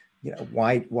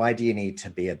 why do you need to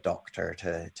be a doctor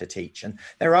to teach? And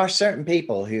there are certain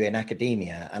people who in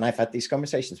academia, and I've had these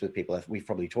conversations with people, we've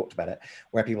probably talked about it,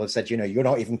 where people have said, you're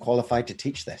not even qualified to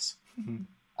teach this. Mm-hmm.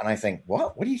 And I think,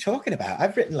 what are you talking about?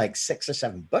 I've written like 6 or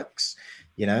 7 books,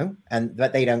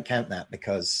 but they don't count that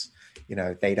because,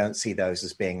 they don't see those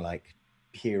as being like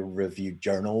peer-reviewed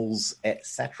journals,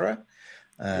 etc.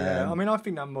 I mean, I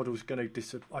think that model is going to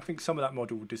disappear. I think some of that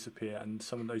model will disappear, and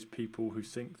some of those people who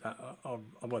think that are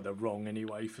they're wrong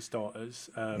anyway, for starters.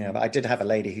 But I did have a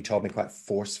lady who told me quite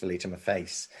forcefully to my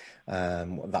face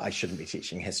that I shouldn't be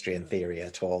teaching history and theory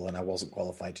at all, and I wasn't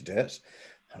qualified to do it.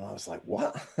 And I was like,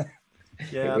 what?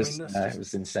 Yeah, it was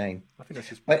insane. I think that's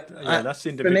just, but that's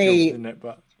individual, me, isn't it?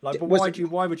 But why would you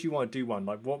want to do one?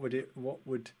 Like, what would it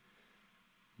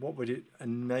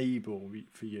enable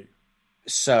for you?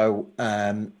 So,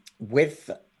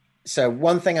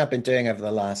 one thing I've been doing over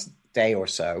the last day or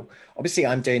so, obviously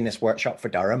I'm doing this workshop for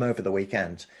Durham over the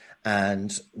weekend.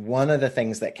 And one of the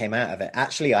things that came out of it,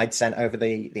 actually, I'd sent over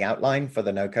the outline for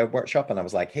the no code workshop, and I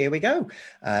was like, here we go.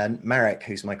 And Marek,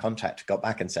 who's my contact, got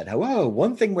back and said, oh,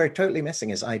 one thing we're totally missing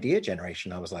is idea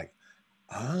generation. I was like,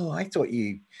 oh, I thought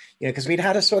because we'd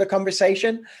had a sort of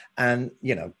conversation and,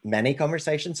 many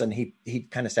conversations. And he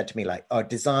kind of said to me like, oh,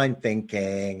 design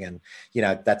thinking. And,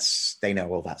 they know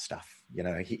all that stuff.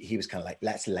 He was kind of like,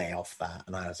 let's lay off that.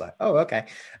 And I was like, oh, okay.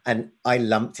 And I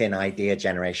lumped in idea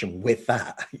generation with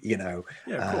that, Yeah, of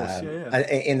course. Yeah.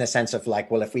 In the sense of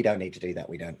like, well, if we don't need to do that,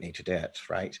 we don't need to do it.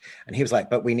 Right. And he was like,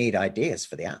 but we need ideas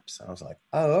for the apps. And I was like,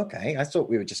 oh, okay. I thought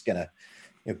we were just going to,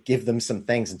 give them some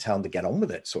things and tell them to get on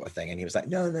with it sort of thing. And he was like,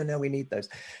 no, we need those.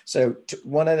 So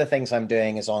one of the things I'm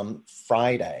doing is on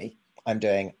Friday, I'm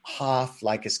doing half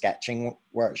like a sketching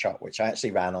workshop, which I actually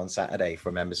ran on Saturday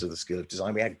for members of the School of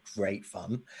Design. We had great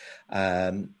fun.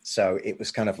 So it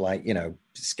was kind of like,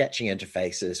 sketching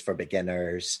interfaces for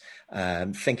beginners,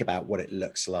 think about what it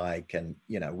looks like. And,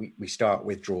 we start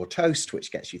with Draw Toast,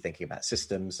 which gets you thinking about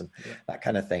systems and that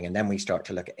kind of thing. And then we start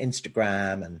to look at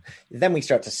Instagram, and then we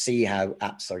start to see how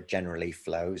apps are generally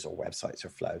flows or websites are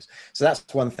flows. So that's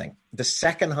one thing. The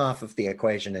second half of the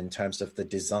equation in terms of the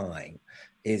design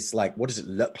is like, what does it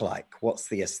look like? What's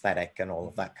the aesthetic and all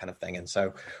of that kind of thing? And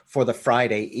so for the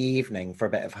Friday evening, for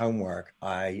a bit of homework,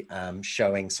 I am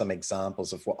showing some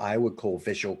examples of what I would call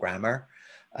visual grammar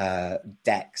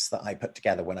decks that I put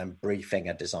together when I'm briefing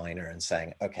a designer and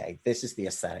saying, okay, this is the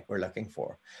aesthetic we're looking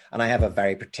for. And I have a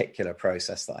very particular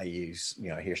process that I use.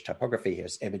 Here's typography,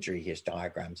 here's imagery, here's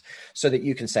diagrams, so that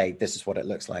you can say, this is what it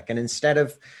looks like. And instead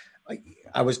of,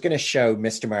 I was going to show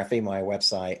Mr. Murphy my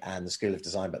website and the School of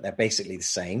Design, but they're basically the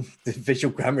same. The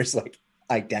visual grammar is like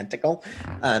identical.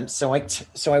 So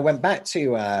I went back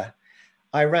to,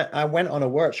 I went on a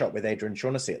workshop with Adrian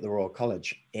Shaughnessy at the Royal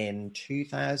College in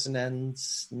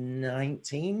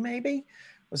 2019, maybe. It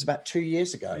was about 2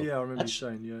 years ago. Yeah, I remember you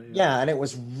saying, yeah. Yeah, and it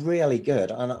was really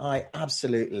good. And I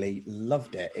absolutely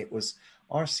loved it. It was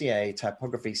RCA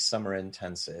Typography Summer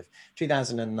Intensive,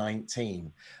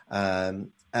 2019. I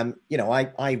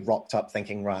rocked up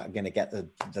thinking, right, I'm going to get the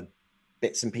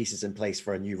bits and pieces in place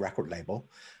for a new record label.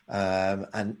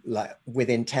 And like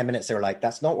within 10 minutes, they were like,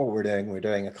 that's not what we're doing. We're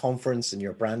doing a conference and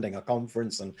you're branding a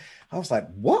conference. And I was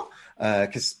like, what?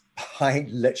 Because I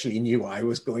literally knew what I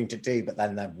was going to do, but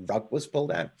then the rug was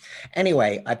pulled out.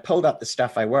 Anyway, I pulled up the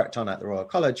stuff I worked on at the Royal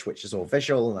College, which is all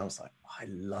visual. And I was like, I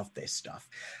love this stuff.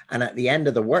 And at the end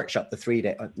of the workshop,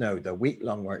 the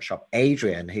week-long workshop,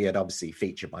 Adrian, he had obviously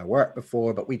featured my work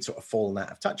before, but we'd sort of fallen out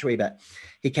of touch a wee bit.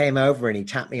 He came over and he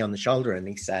tapped me on the shoulder and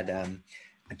he said, I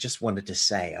just wanted to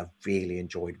say I've really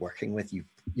enjoyed working with you,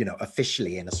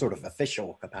 officially in a sort of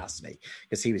official capacity,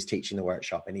 because he was teaching the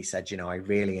workshop. And he said, I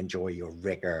really enjoy your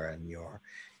rigor and your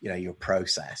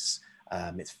process.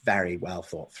 It's very well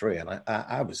thought through. And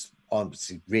I was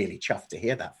obviously really chuffed to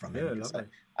hear that from him. Lovely.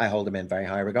 I hold him in very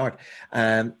high regard.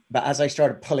 But as I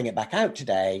started pulling it back out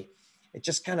today, it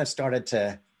just kind of started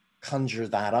to conjure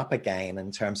that up again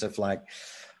in terms of like,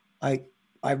 I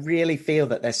really feel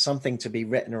that there's something to be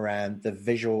written around the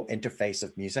visual interface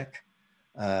of music.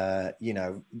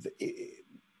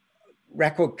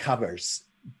 Record covers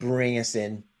bring us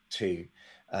into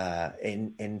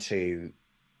the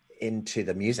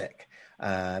music.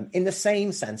 In the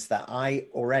same sense that I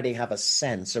already have a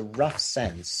rough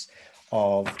sense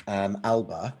of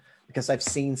Alba, because I've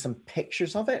seen some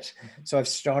pictures of it. So I've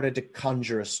started to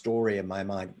conjure a story in my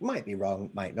mind. Might be wrong,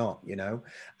 might not, And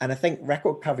I think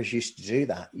record covers used to do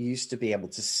that. You used to be able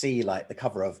to see like the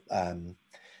cover of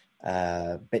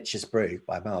Bitches Brew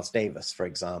by Miles Davis, for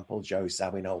example, Joe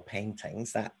Zawinul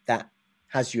paintings, that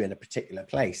has you in a particular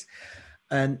place.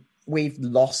 And we've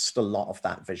lost a lot of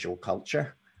that visual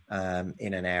culture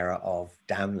in an era of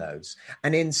downloads.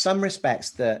 And in some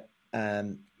respects that,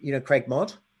 Craig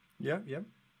Modd? Yeah.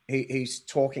 Who's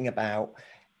talking about,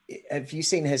 have you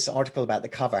seen his article about the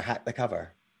cover, Hack the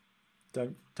Cover?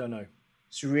 Don't know.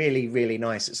 It's really, really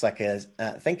nice. It's like I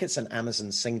think it's an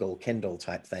Amazon single Kindle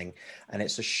type thing. And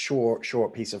it's a short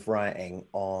piece of writing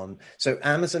on, so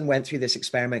Amazon went through this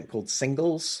experiment called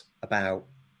Singles about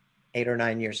 8 or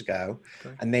 9 years ago.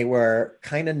 Okay. And they were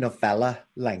kind of novella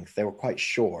length. They were quite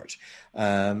short.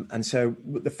 And so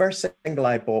the first single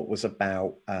I bought was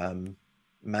about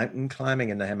mountain climbing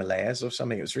in the Himalayas or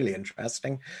something. It was really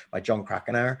interesting, by John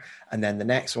Krakauer. And then the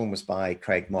next one was by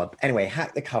Craig Mudd. Anyway,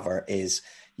 Hack the Cover is,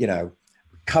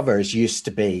 covers used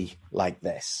to be like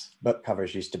this. Book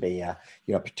covers used to be a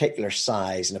particular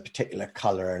size and a particular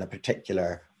color and a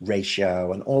particular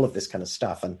ratio and all of this kind of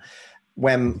stuff. And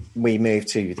when we moved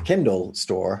to the Kindle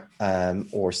store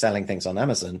or selling things on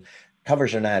Amazon,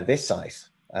 covers are now this size.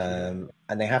 And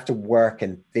they have to work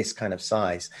in this kind of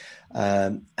size.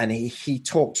 And he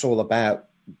talks all about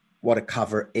what a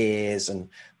cover is and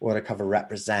what a cover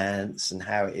represents and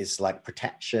how it is like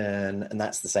protection. And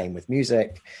that's the same with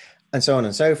music and so on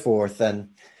and so forth. And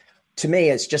to me,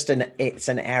 it's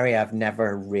an area I've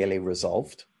never really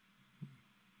resolved.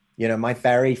 My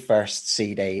very first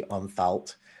CD on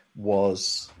felt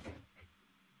was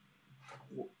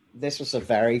the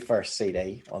very first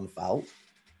CD on felt.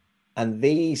 And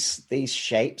these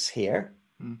shapes here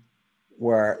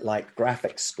were like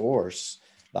graphic scores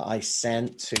that I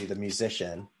sent to the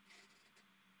musician.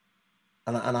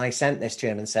 And I sent this to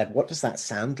him and said, what does that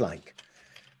sound like?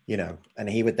 And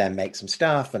he would then make some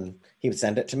stuff and he would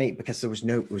send it to me because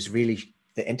the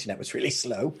internet was really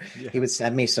slow. Yeah. He would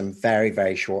send me some very,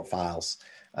 very short files,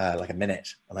 like a minute,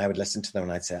 and I would listen to them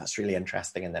and I'd say, that's really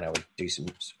interesting. And then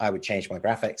I would change my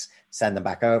graphics, send them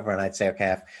back over, and I'd say,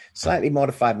 okay, I've slightly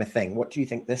modified my thing. What do you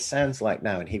think this sounds like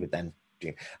now? And he would then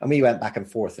do, and we went back and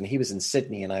forth, and he was in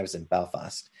Sydney and I was in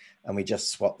Belfast, and we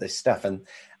just swapped this stuff. And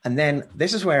then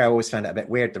this is where I always found it a bit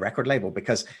weird, the record label,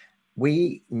 because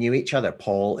we knew each other.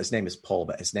 Paul, his name is Paul,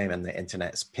 but his name on the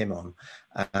internet is Pimon.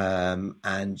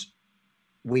 And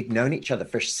we'd known each other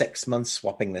for 6 months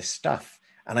swapping this stuff.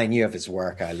 And I knew of his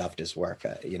work. I loved his work,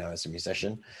 as a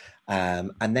musician.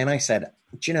 And then I said,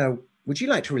 would you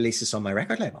like to release this on my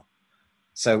record label?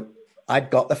 So I'd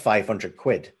got the 500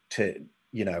 quid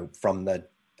from the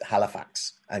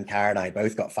Halifax, and Cara and I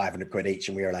both got 500 quid each.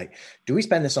 And we were like, do we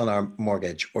spend this on our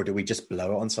mortgage or do we just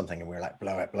blow it on something? And we were like,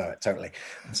 blow it, totally.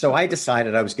 So I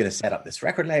decided I was going to set up this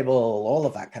record label, all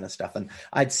of that kind of stuff. And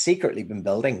I'd secretly been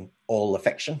building all the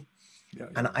fiction. Yeah.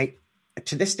 And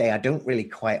to this day, I don't really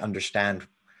quite understand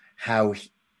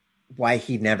why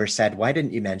he never said, why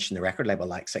didn't you mention the record label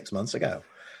like 6 months ago?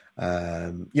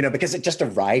 Because it just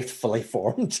arrived fully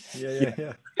formed.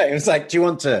 Yeah. It was like, do you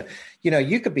want to,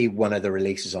 you could be one of the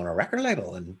releases on a record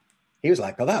label. And he was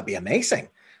like, oh, that'd be amazing.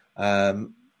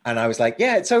 And I was like,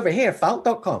 yeah, it's over here,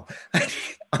 felt.com.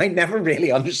 I never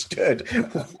really understood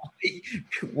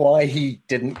why he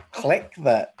didn't click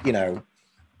that,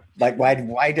 like,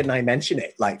 why didn't I mention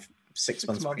it? Like, 6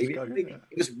 months previously. Yeah.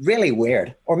 It was really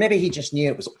weird. Or maybe he just knew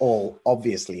it was all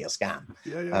obviously a scam.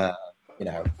 Yeah. It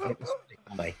was really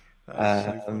funny.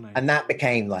 So funny. And that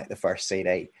became like the first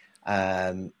CD.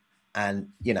 And at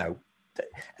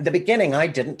the beginning, I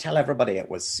didn't tell everybody it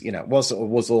was, it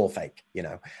was all fake,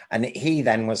 And he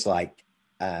then was like,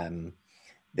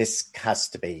 this has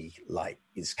to be like,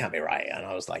 this can't be right. And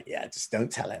I was like, yeah, just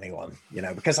don't tell anyone,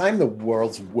 because I'm the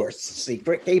world's worst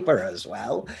secret keeper as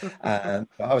well. I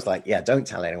was like, yeah, don't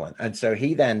tell anyone. And so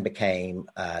he then became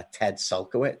Ted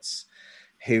Sulkowicz,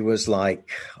 who was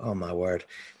like, oh my word,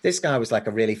 this guy was like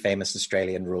a really famous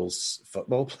Australian rules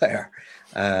football player,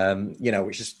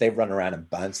 which is they run around and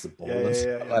bounce the ball and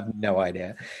stuff. Yeah. I have no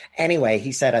idea. Anyway,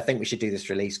 he said, I think we should do this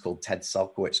release called Ted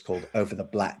Sulkowicz called Over the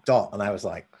Black Dot. And I was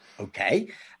like, okay.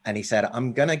 And he said,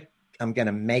 I'm gonna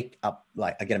make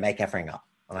everything up.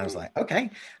 And I was like, okay.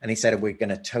 And he said, we're going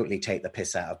to totally take the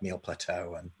piss out of Mille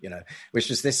Plateau. And, which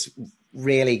was this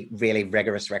really, really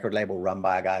rigorous record label run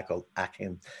by a guy called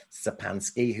Akim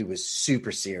Sapansky, who was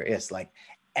super serious. Like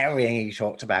everything he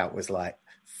talked about was like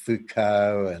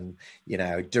Foucault and,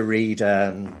 Derrida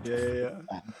and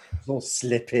all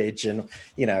slippage. And,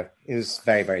 it was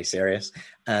very, very serious.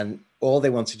 And all they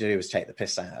wanted to do was take the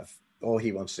piss out of, all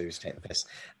he wanted to do was take the piss.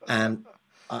 And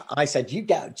I said, you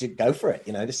go for it.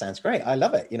 This sounds great. I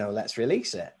love it. Let's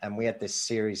release it. And we had this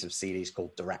series of CDs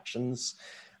called Directions,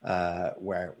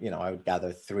 where, I would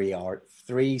gather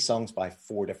three songs by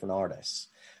 4 different artists.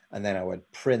 And then I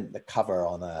would print the cover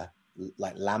on a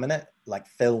like laminate, like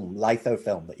film, litho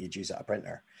film that you'd use at a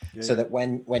printer. So that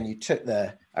when you took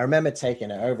I remember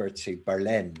taking it over to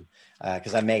Berlin,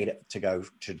 because I made it to go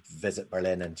to visit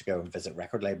Berlin and to go and visit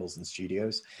record labels and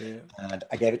studios. Yeah. And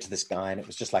I gave it to this guy and it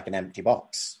was just like an empty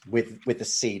box with the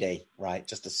CD, right?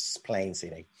 Just a plain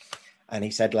CD. And he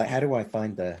said, like, how do I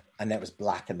find and it was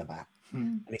black in the back.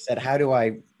 And he said,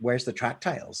 where's the track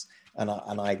titles? And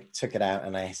I took it out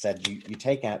and I said, you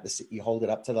take out you hold it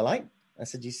up to the light. I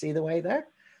said, you see the way there?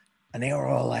 And they were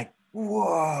all like,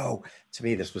 whoa. To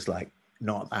me, this was like,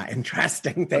 not that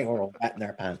interesting. They were all wet in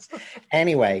their pants.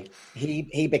 Anyway,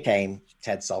 he became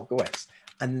Ted Sulkowicz.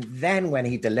 And then when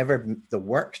he delivered the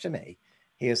work to me,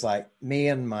 he was like, me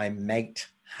and my mate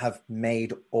have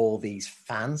made all these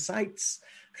fan sites.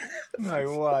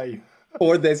 No way.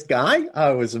 For this guy.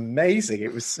 Oh, it was amazing.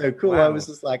 It was so cool. Wow. I was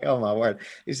just like, oh my word.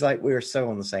 He's like, we were so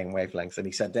on the same wavelengths. And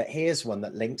he said that here's one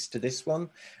that links to this one,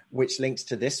 which links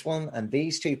to this one. And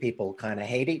these two people kind of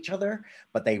hate each other,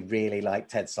 but they really like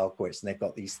Ted Salkowitz. And they've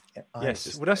got these.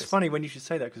 Yes. Well, that's funny when you should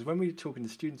say that, because when we were talking to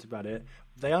students about it,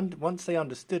 once they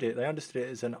understood it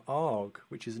as an ARG,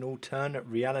 which is an alternate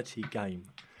reality game.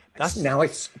 I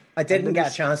didn't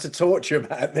get a chance to talk to you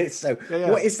about this. So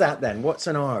What is that then? What's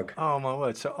an ARG? Oh my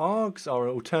word. So ARGs are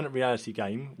an alternate reality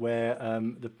game where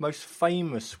the most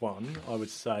famous one, I would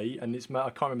say, and I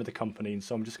can't remember the company, and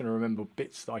so I'm just going to remember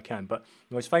bits that I can, but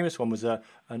the most famous one was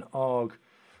an ARG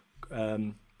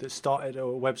that started a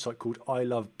website called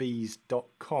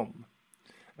ilovebees.com.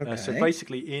 Okay. So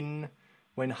basically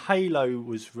when Halo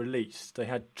was released, they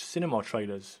had cinema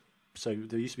trailers. So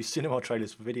there used to be cinema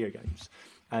trailers for video games.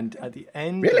 And at the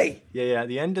end, at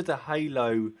the end of the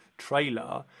Halo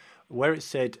trailer, where it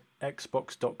said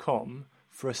Xbox.com,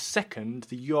 for a second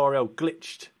the URL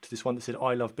glitched to this one that said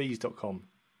ilovebees.com,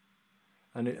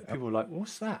 and people were like,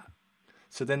 "What's that?"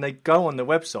 So then they go on the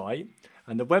website,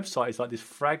 and the website is like this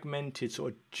fragmented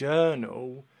sort of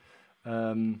journal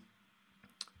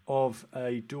of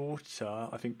a daughter.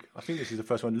 I think this is the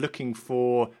first one, looking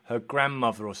for her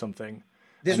grandmother or something.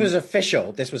 This was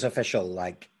official.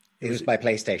 Like. It was by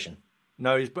PlayStation.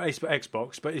 No, it's by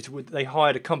Xbox, but they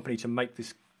hired a company to make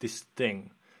this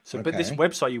thing. So, But this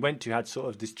website you went to had sort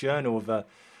of this journal of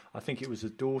I think it was a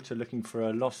daughter looking for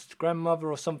a lost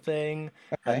grandmother or something,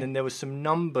 and then there was some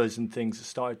numbers and things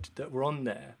that were on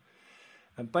there.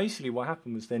 And basically, what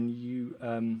happened was then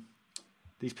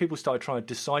these people started trying to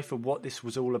decipher what this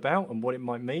was all about and what it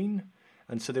might mean.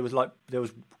 And so there was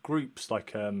groups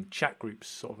like chat groups,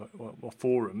 sort of or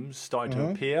forums started to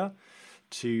appear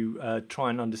to try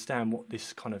and understand what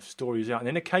this kind of story is about. And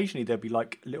then occasionally there'd be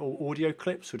like little audio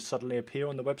clips would suddenly appear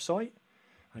on the website.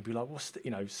 And I'd be like,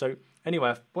 So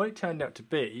anyway, what it turned out to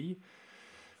be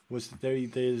was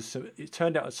it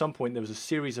turned out at some point there was a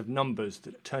series of numbers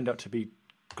that turned out to be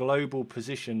global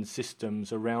position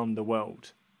systems around the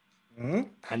world. Mm-hmm.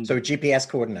 And so GPS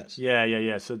coordinates.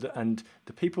 Yeah. So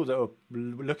the people that were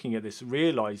looking at this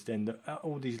realised then that at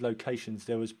all these locations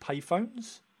there was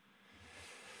payphones.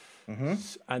 Mm-hmm.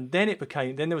 And then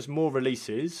there was more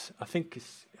releases. I think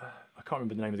I can't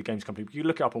remember the name of the games company, but you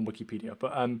look it up on Wikipedia.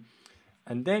 But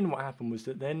and then what happened was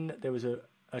that then there was a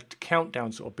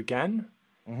countdown sort of began,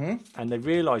 and they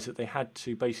realised that they had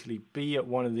to basically be at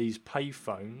one of these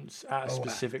payphones at a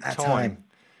specific time.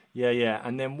 Yeah.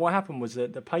 And then what happened was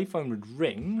that the payphone would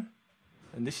ring,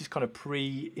 and this is kind of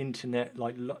pre-internet,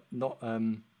 like not.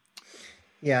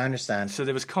 Yeah, I understand. So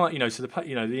there was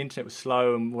the internet was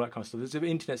slow and all that kind of stuff. There's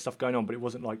internet stuff going on, but it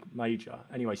wasn't like major.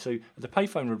 Anyway, so the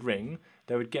payphone would ring.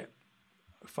 They would get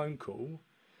a phone call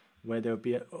where there would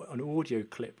be an audio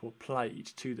clip or played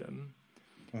to them,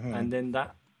 and then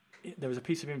there was a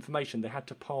piece of information they had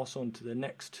to pass on to the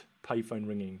next payphone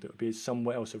ringing that would be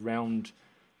somewhere else around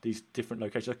these different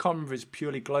locations. I can't remember if it's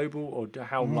purely global or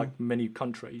how like many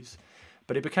countries,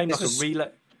 but it became like a relay.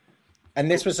 And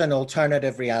this was an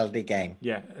alternative reality game.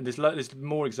 Yeah, and there's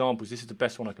more examples. This is the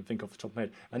best one I can think of off the top of my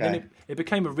head. And then it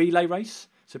became a relay race.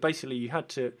 So basically you had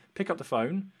to pick up the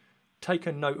phone, take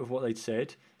a note of what they'd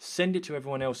said, send it to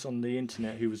everyone else on the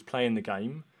internet who was playing the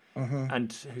game,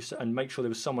 and make sure there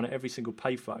was someone at every single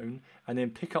payphone, and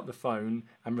then pick up the phone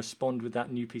and respond with that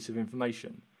new piece of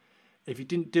information. If you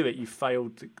didn't do it, you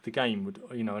failed the game,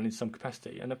 and in some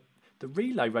capacity. And the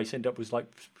relay race ended up was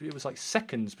like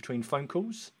seconds between phone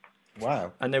calls.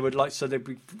 Wow. And they would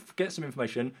they'd get some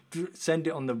information, send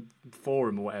it on the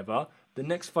forum or whatever. The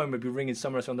next phone would be ringing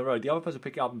somewhere else on the road. The other person would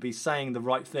pick it up and be saying the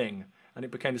right thing. And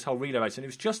it became this whole relay race. And it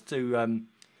was just to,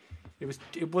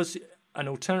 it was an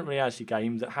alternate reality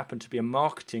game that happened to be a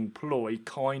marketing ploy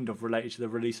kind of related to the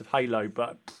release of Halo,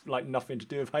 but like nothing to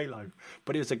do with Halo.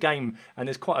 But it was a game, and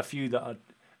there's quite a few that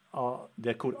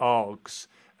they're called ARGs.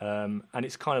 And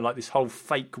it's kind of like this whole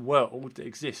fake world that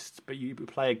exists, but you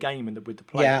play a game with the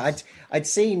players. Yeah, I'd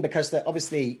seen, because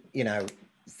obviously,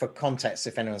 for context,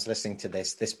 if anyone's listening to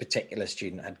this particular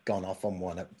student had gone off on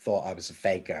one, thought I was a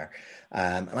faker.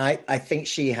 And I think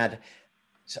she had,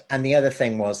 and the other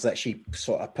thing was that she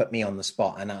sort of put me on the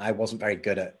spot, and I wasn't very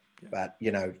good at but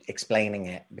explaining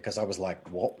it, because I was like,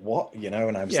 what, and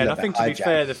I was and I think, to be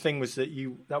fair, the thing was that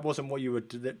that wasn't what you were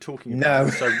talking about. No,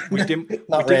 so we didn't.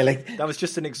 Really. That was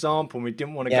just an example. And we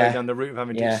didn't want to go down the route of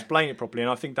having to explain it properly.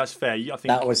 And I think that's fair. I think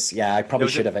that was I probably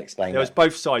should have explained. There was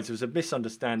both sides. There was a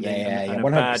misunderstanding and a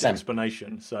 100%. Bad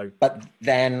explanation. But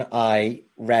then I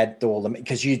read all them,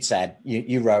 because you'd said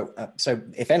you wrote. So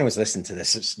if anyone's listened to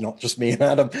this, it's not just me and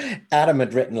Adam. Adam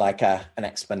had written like an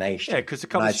explanation. Yeah, because a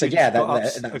couple of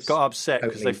students got upset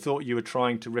because they thought you were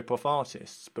trying to rip off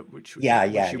artists, but which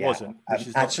you wasn't.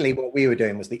 Actually, what we were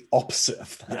doing was the opposite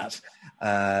of that,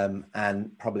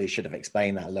 and probably should have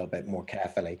explained that a little bit more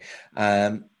carefully.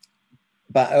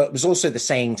 But it was also the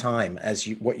same time as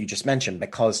what you just mentioned,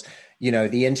 because,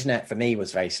 the internet for me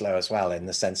was very slow as well, in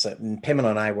the sense that Pimon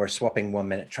and I were swapping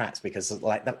 1-minute tracks, because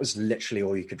that was literally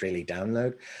all you could really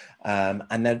download.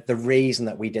 And then the reason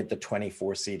that we did the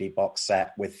 24 CD box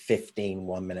set with 15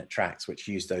 1-minute tracks, which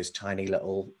used those tiny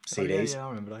little CDs. I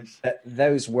remember those.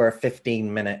 Those were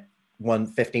 15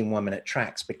 1-minute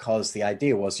tracks, because the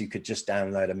idea was you could just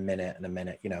download a minute and a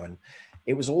minute, and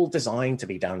it was all designed to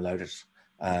be downloaded.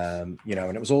 And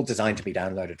it was all designed to be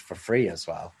downloaded for free as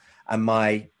well. And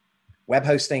my web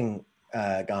hosting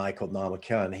guy called Niall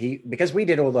McKeown, because we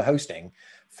did all the hosting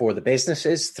for the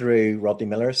businesses through Rodney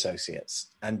Miller Associates,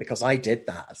 and because I did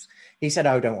that, he said,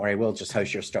 "Oh, don't worry, we'll just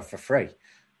host your stuff for free."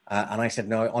 And I said,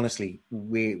 "No, honestly,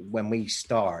 when we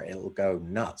start, it'll go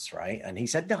nuts, right?" And he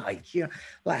said, "No,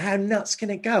 like how nuts can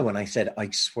it go?" And I said, "I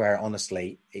swear,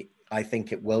 honestly, I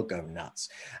think it will go nuts."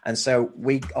 And so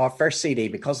our first CD,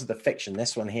 because of the fiction,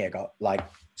 this one here got like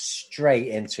straight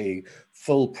into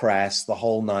full press, the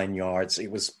whole 9 yards. It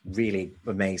was really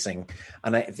amazing.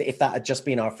 And if that had just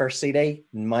been our first CD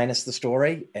minus the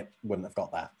story, it wouldn't have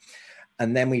got that.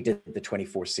 And then we did the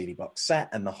 24 CD box set.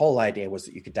 And the whole idea was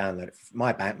that you could download it.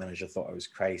 My bank manager thought I was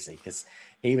crazy, because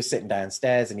he was sitting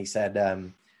downstairs and he said,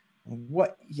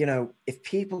 if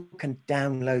people can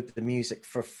download the music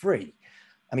for free,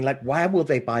 I mean, like, why will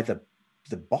they buy the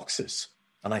boxes?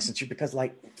 And I said, because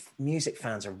like music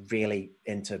fans are really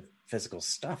into physical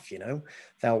stuff,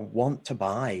 they'll want to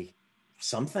buy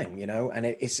something, and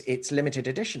it's limited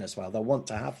edition as well. They'll want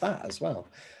to have that as well.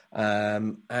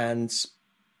 And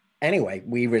anyway,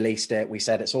 we released it. We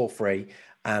said it's all free.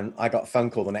 And I got a phone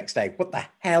call the next day. What the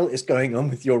hell is going on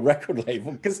with your record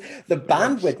label? Because the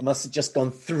bandwidth must have just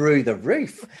gone through the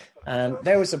roof. And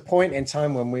there was a point in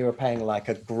time when we were paying like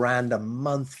 $1,000 a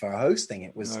month for hosting.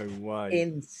 It was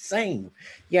insane.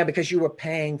 Yeah, because you were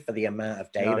paying for the amount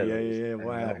of data. Yeah.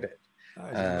 Wow.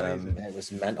 It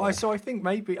was mental. So I think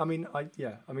maybe,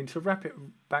 to wrap it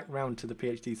back round to the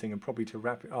PhD thing, and probably to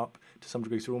wrap it up to some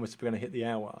degree, so we're almost going to hit the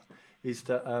hour, is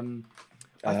that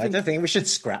I don't think we should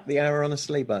scrap the hour,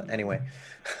 honestly, but anyway.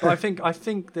 But I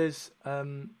think there's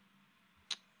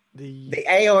the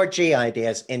ARG idea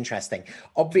is interesting.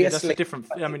 Obviously, that's a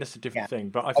different thing.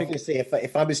 But I think obviously,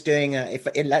 if I was doing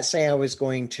let's say I was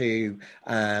going to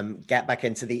get back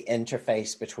into the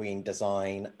interface between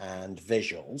design and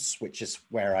visuals, which is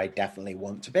where I definitely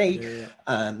want to be.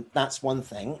 That's one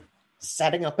thing.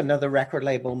 Setting up another record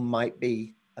label might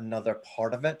be another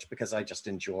part of it, because I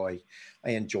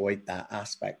enjoyed that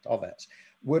aspect of it.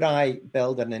 Would I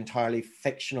build an entirely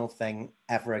fictional thing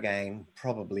ever again?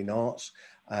 Probably not,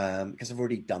 because I've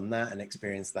already done that and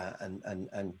experienced that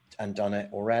and done it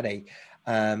already.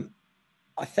 I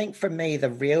think for me,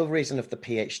 the real reason of the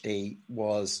PhD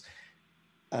was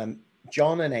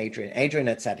John and Adrian. Adrian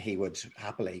had said he would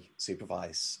happily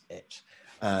supervise it.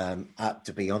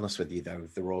 To be honest with you, though,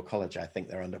 the Royal College, I think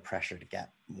they're under pressure to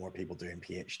get more people doing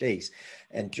PhDs.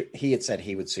 And he had said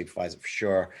he would supervise it for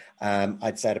sure.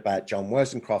 I'd said about John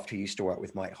Wozencroft, who used to work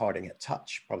with Mike Harding at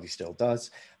Touch, probably still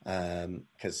does,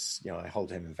 because I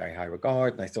hold him in very high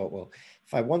regard. And I thought, well,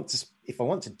 if I want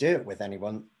to do it with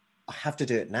anyone, I have to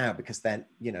do it now, because then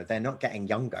they're not getting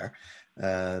younger,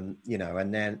 and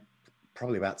then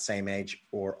probably about the same age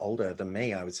or older than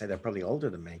me. I would say they're probably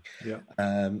older than me. Yeah.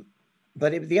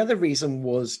 But the other reason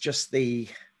was just the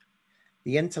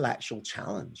intellectual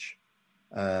challenge,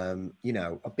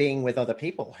 of being with other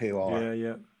people who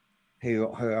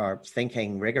are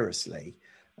thinking rigorously,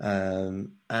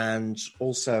 and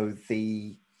also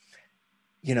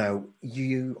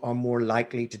you are more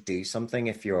likely to do something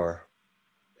if you're.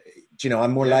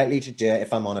 I'm more likely to do it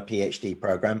if I'm on a PhD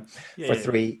program for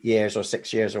 3 years or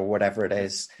 6 years or whatever it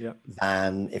is,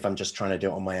 than if I'm just trying to do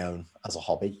it on my own as a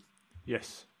hobby.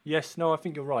 Yes, no, I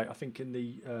think you're right. I think in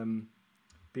the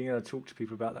being able to talk to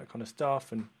people about that kind of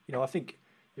stuff, and I think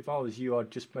if I was you,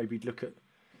 I'd just maybe look at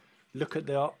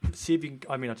the art, see if you can.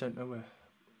 I mean, I don't know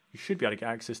you should be able to get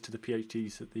access to the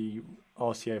PhDs that the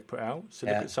RCA have put out. So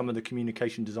look at some of the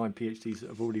communication design PhDs that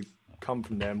have already come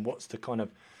from there, and what's the kind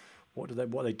of what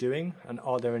are they doing, and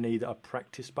are there any that are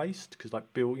practice based? Because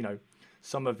like Bill,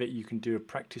 some of it you can do a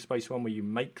practice based one where you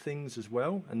make things as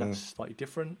well, and that's slightly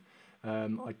different.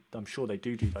 I'm sure they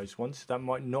do those ones. That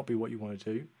might not be what you want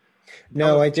to do.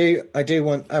 No, I do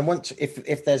want to,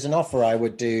 if there's an offer, I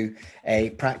would do a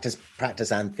practice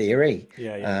and theory.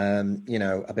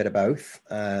 A bit of both.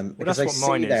 Because that's what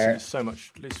mine is. It's so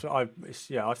much. I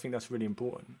think that's really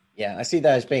important. Yeah, I see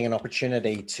that as being an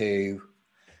opportunity to,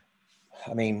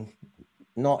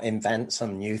 not invent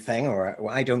some new thing, or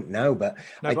I don't know, but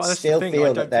I still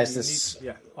feel that there's this.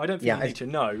 I don't think you need to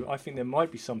know. I think there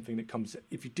might be something that comes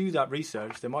if you do that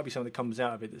research. There might be something that comes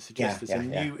out of it that suggests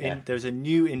there's a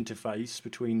new interface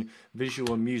between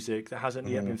visual and music that hasn't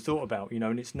yet been thought about.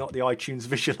 And it's not the iTunes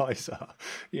visualizer.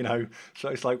 So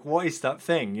it's like, what is that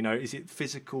thing? Is it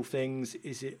physical things?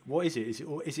 What is it?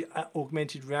 Is it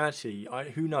augmented reality?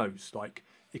 Who knows? Like,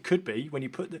 it could be when you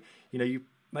put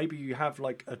maybe you have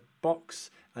like a box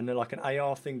and then like an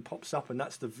AR thing pops up and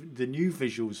that's the new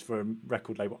visuals for a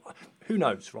record label. Who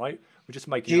knows, right? We're just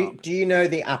making it up. Do you know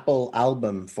the Apple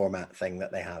album format thing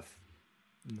that they have?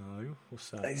 No, what's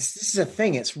that? This is a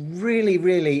thing. It's really,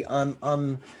 really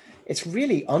it's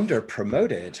really under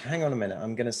promoted. Hang on a minute.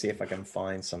 I'm going to see if I can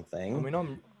find something.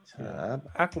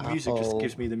 Apple Music just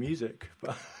gives me the music.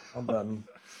 But album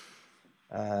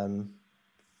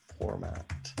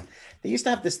format. They used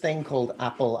to have this thing called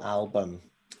Apple Album.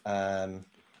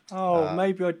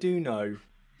 Maybe I do know.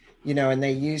 And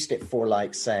they used it for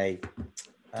like, say...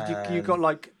 you got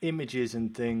like images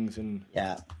and things and...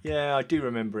 Yeah, I do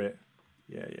remember it.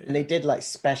 Yeah. And they did like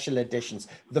special editions.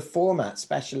 The format,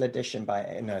 special edition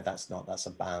by... No, that's not. That's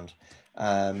a band.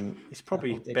 It's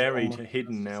probably buried,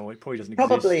 hidden now. It probably doesn't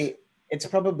exist. It's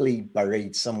probably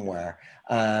buried somewhere.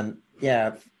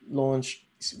 Launched,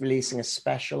 releasing a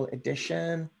special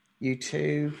edition.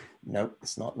 U2. Nope,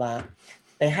 it's not that.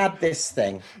 They had this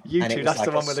thing. U2, that's like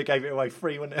the one where they gave it away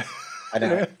free, wasn't it? I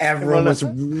know. Everyone was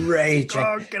raging.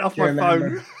 Oh, get off my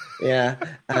phone. Yeah.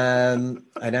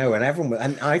 I know. And everyone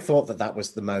and I thought that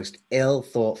was the most ill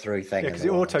thought through thing. Yeah, because it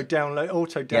auto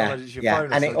downloaded your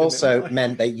phone. And it also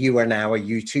meant that you were now a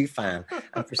U2 fan.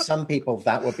 And for some people,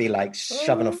 that would be like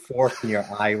shoving a fork in your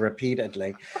eye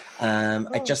repeatedly.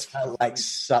 It just felt like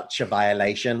such a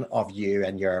violation of you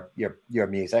and your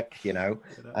music,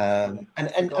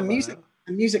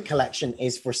 and music collection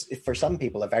is for some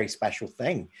people a very special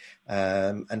thing,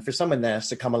 and for someone else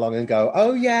to come along and go,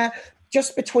 oh yeah,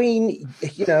 just between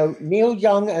Neil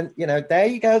Young and there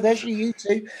you go, there's your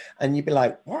YouTube, and you'd be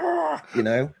like, but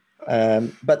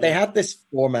they had this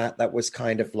format that was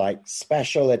kind of like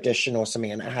special edition or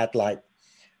something, and it had like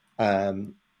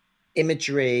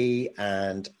imagery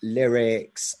and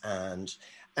lyrics and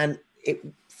it,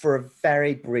 for a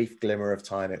very brief glimmer of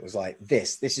time, it was like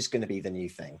this is going to be the new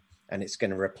thing. And it's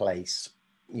going to replace,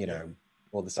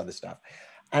 all this other stuff.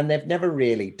 And they've never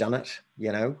really done it,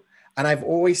 And I've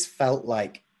always felt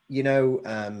like, do you know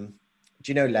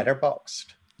Letterboxd?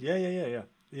 Yeah.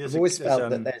 I've always felt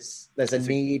that there's a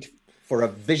need for a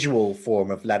visual form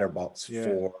of Letterboxd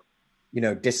for,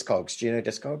 Discogs. Do you know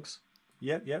Discogs?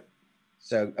 Yep.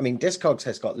 So, Discogs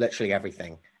has got literally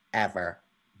everything ever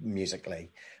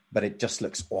musically, but it just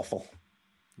looks awful.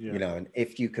 Yeah. And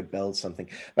if you could build something.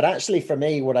 But actually, for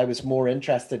me, what I was more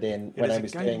interested in when I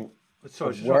was doing...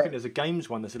 Sorry, I think there's a games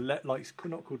one. There's it's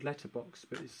not called Letterbox,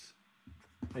 but it's...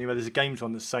 Anyway, there's a games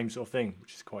one that's the same sort of thing,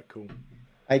 which is quite cool.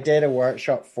 I did a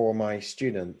workshop for my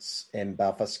students in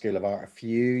Belfast School of Art a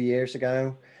few years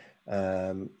ago,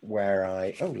 where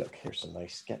I... Oh, look, here's some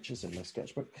nice sketches in my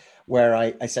sketchbook. Where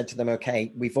I said to them,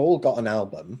 okay, we've all got an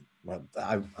album. Well,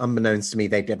 unbeknownst to me,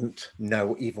 they didn't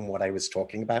know even what I was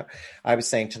talking about. I was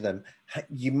saying to them,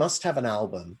 you must have an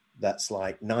album that's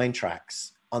like 9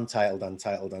 tracks, untitled.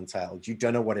 You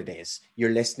don't know what it is.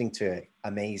 You're listening to it,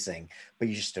 amazing, but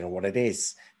you just don't know what it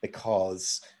is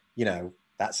because,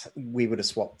 we would have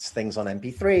swapped things on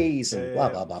MP3s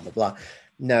and blah.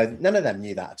 No, none of them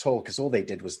knew that at all because all they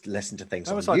did was listen to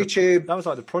things on YouTube. That was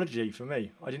like the Prodigy for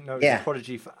me. I didn't know it was the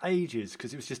Prodigy for ages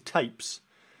because it was just tapes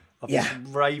of this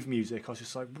rave music. I was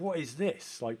just like, what is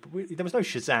this? Like, there was no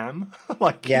Shazam.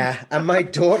 And my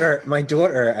daughter,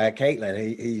 Caitlin, who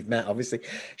you've met, obviously,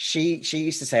 she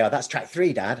used to say, oh, that's track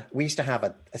 3, Dad. We used to have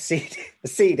a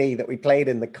CD that we played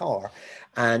in the car,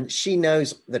 and she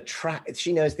knows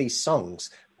she knows these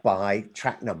songs by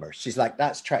track numbers. She's like,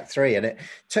 that's track 3. And it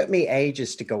took me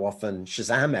ages to go off and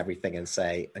Shazam everything and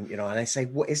say, and I say,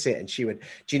 what is it? And she would,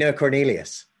 do you know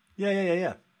Cornelius?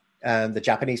 Yeah. the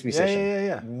Japanese musician.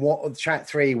 Yeah. What track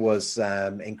 3 was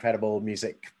incredible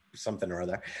music, something or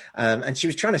other, and she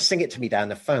was trying to sing it to me down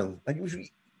the phone. Like,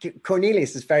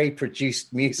 Cornelius is very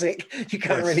produced music. You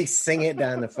can't really sing it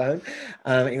down the phone.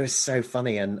 It was so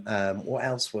funny. And what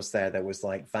else was there? There was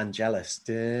like Vangelis.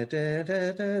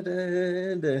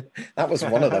 That was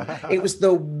one of them. It was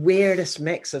the weirdest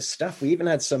mix of stuff. We even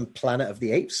had some Planet of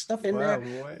the Apes stuff in there,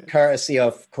 courtesy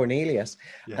of Cornelius.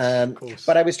 Yes, of course.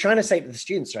 But I was trying to say to the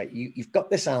students, right, you've got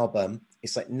this album.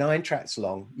 It's like 9 tracks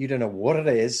long. You don't know what it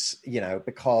is,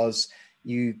 because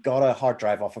you got a hard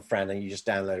drive off a friend and you just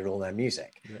downloaded all their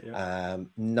music.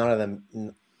 None of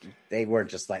them, they were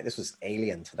just like, this was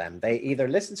alien to them. They either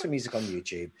listened to music on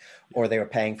YouTube or they were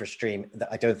paying for stream.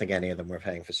 I don't think any of them were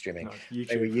paying for streaming. No,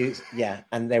 they were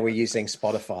and they were using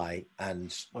Spotify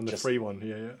and on the free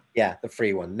one. Yeah, the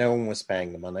free one. No one was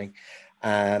paying the money.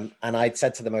 And I'd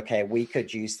said to them, okay, we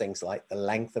could use things like the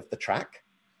length of the track.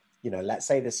 Let's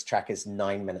say this track is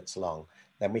 9 minutes long.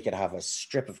 Then we could have a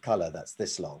strip of color that's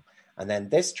this long. And then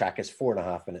this track is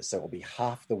 4.5 minutes, so it will be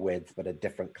half the width, but a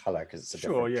different color because it's a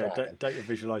different track. Data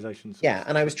visualizations. Yeah,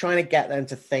 and I was trying to get them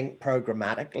to think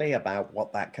programmatically about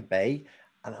what that could be.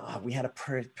 And we had a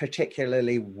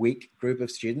particularly weak group of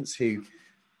students who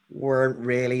weren't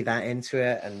really that into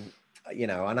it. And,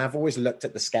 and I've always looked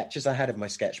at the sketches I had of my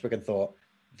sketchbook and thought,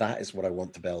 that is what I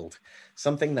want to build.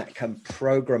 Something that can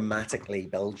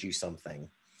programmatically build you something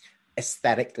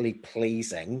aesthetically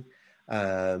pleasing,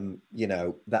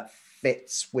 that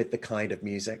fits with the kind of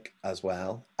music as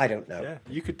well. I don't know. Yeah,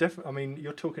 you could definitely.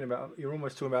 You're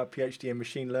almost talking about a PhD in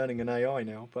machine learning and AI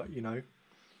now, but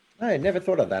I never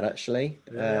thought of that actually.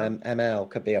 Yeah. ML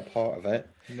could be a part of it.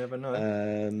 You never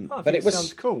know. But it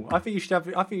sounds cool. I think you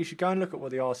should go and look at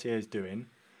what the RCA is doing.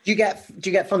 Do you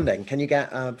get funding? Can you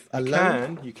get a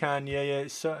loan? You can. Yeah.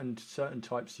 Certain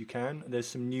types you can. There's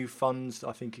some new funds that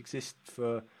I think exist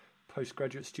for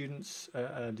postgraduate students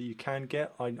that you can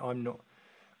get.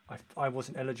 I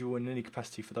wasn't eligible in any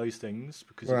capacity for those things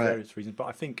because of various reasons, but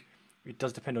I think it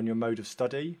does depend on your mode of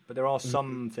study. But there are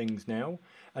some things now,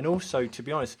 and also, to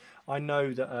be honest, I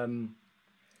know that. Do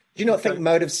you not think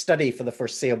mode of study for the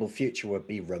foreseeable future would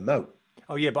be remote?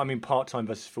 Oh yeah, but I mean part-time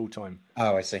versus full-time.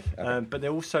 Oh, I see. Okay. But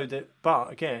they're also that.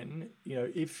 But again,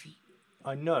 if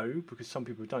I know, because some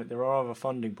people have done it, there are other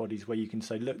funding bodies where you can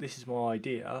say, look, this is my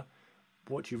idea.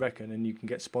 What do you reckon? And you can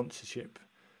get sponsorship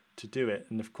to do it.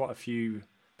 And there's quite a few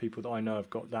people that I know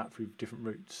have got that through different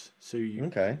routes. So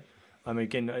okay. I mean,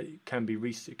 again, it can be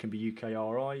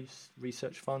UKRI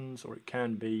research funds, or it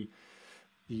can be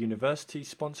the university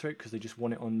sponsor it because they just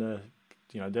want it on their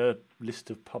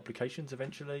list of publications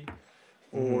eventually.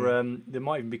 Or there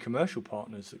might even be commercial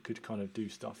partners that could kind of do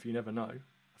stuff. You never know.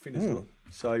 I think there's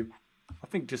so I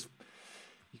think just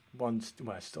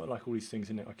it's like all these things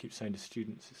in it. I keep saying to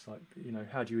students, it's like,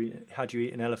 how do you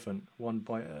eat an elephant one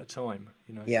bite at a time?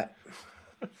 Yeah.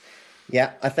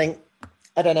 Yeah, I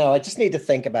don't know. I just need to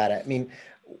think about it. I mean,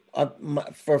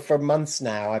 for months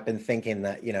now, I've been thinking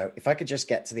that, if I could just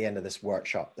get to the end of this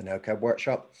workshop, the no-code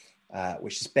workshop,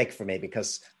 which is big for me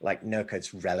because like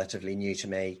no-code's relatively new to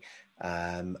me.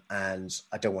 And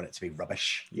I don't want it to be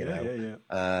rubbish, you know.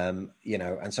 And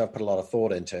so I've put a lot of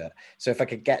thought into it. So if I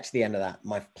could get to the end of that,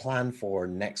 my plan for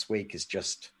next week is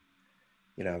just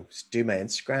do my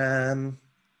Instagram,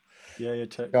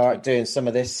 start doing some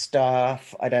of this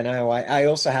stuff. I don't know. I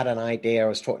also had an idea. I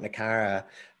was talking to Cara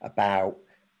about,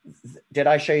 did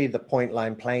I show you the point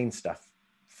line plane stuff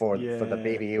for the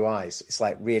BBUIs? It's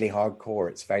like really hardcore.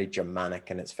 It's very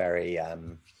Germanic and it's very,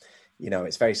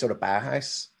 it's very sort of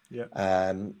Bauhaus. Yeah.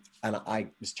 And I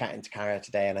was chatting to Cara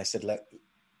today and I said, look,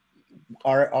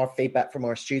 our feedback from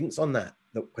our students on that,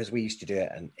 because we used to do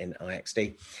it in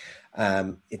IXD,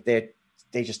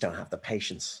 they just don't have the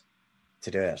patience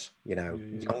to do it.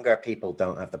 Younger people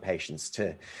don't have the patience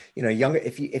to,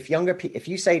 if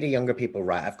you say to younger people,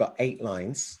 right, I've got 8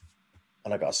 lines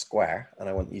and I've got a square and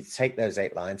I want you to take those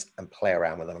 8 lines and play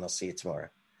around with them and I'll see you tomorrow.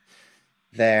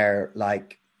 They're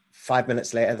like, 5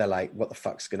 minutes later, they're like, what the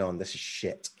fuck's going on? This is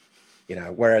shit.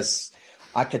 Whereas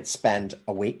I could spend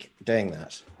a week doing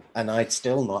that and I'd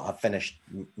still not have finished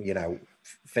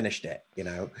it.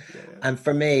 And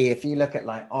for me, if you look at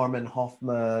like Armin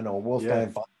Hoffman or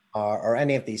Wolfgang or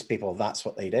any of these people, that's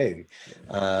what they do.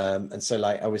 And so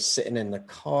like I was sitting in the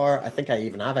car, I think I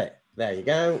even have it. There you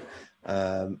go. If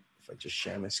I just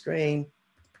share my screen.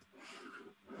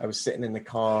 I was sitting in the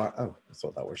car. Oh, I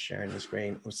thought that was sharing the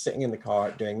screen. I was sitting in the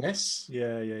car doing this.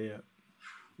 Yeah.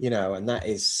 And that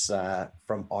is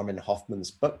from Armin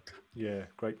Hoffman's book. Yeah,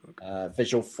 great book.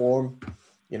 Visual Form.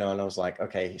 And I was like,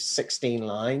 okay, 16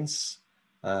 lines.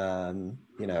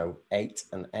 you know, 8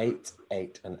 and 8,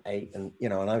 8 and 8, and, you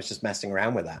know, and I was just messing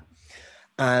around with that.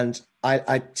 And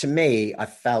to me, I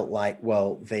felt like,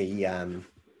 well,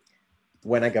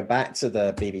 when I go back to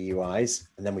the BBUIs,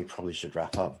 and then we probably should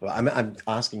wrap up, but I'm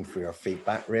asking for your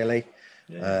feedback, really,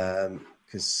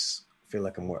 because I feel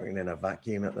like I'm working in a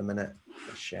vacuum at the minute.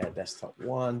 Share desktop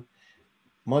 1.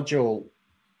 Module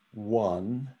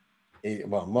 1,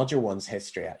 well, module 1's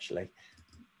history, actually.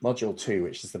 Module 2,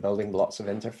 which is the building blocks of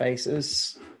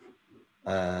interfaces,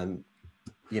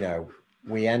 you know,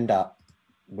 we end up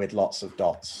with lots of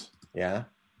dots, yeah?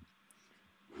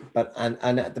 But,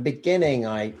 and at the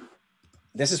beginning,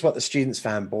 this is what the students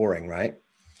found boring, right?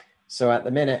 So at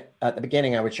the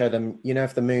beginning, I would show them, you know,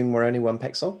 if the moon were only 1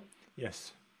 pixel?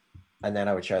 Yes. And then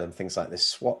I would show them things like this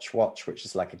Swatch watch, which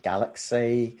is like a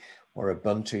galaxy, or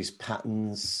Ubuntu's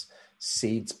patterns,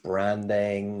 Seed's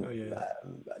branding,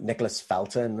 Nicholas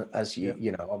Felton, as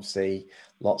you know, obviously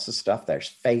lots of stuff.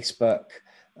 There's Facebook.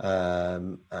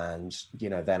 And, you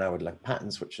know, then I would look at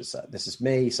patterns, which is, this is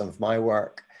me, some of my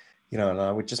work, you know, and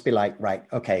I would just be like, right,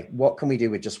 okay, what can we do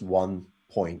with just 1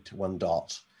 point, 1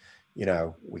 dot? You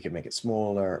know, we could make it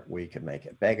smaller, we could make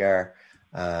it bigger,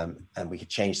 and we could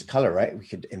change the color, right? We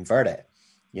could invert it,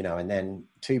 you know, and then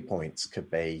 2 points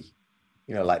could be,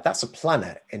 you know, like that's a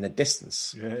planet in the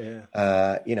distance,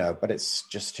 you know, but it's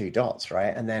just 2 dots,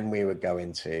 right? And then we would go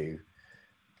into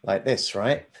like this,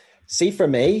 right? See, for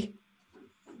me,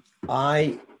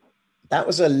 that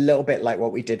was a little bit like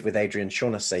what we did with Adrian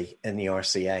Shaughnessy in the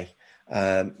RCA.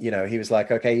 You know, he was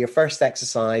like, okay, your first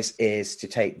exercise is to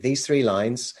take these 3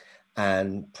 lines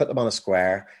and put them on a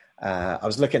square. I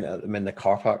was looking at them in the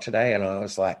car park today, and I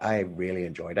was like, I really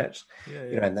enjoyed it.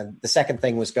 You know, and then the second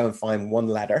thing was go and find 1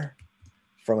 letter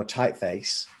from a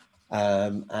typeface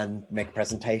and make a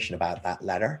presentation about that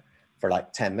letter for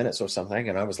like 10 minutes or something.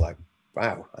 And I was like,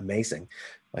 wow, amazing.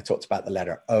 I talked about the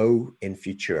letter O in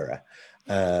Futura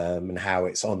and how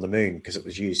it's on the moon because it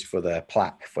was used for the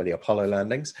plaque for the Apollo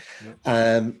landings.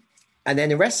 And then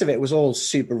the rest of it was all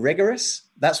super rigorous.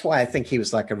 That's why I think he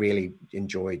was like, I really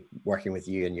enjoyed working with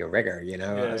you and your rigor, you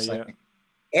know. I was like,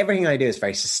 everything I do is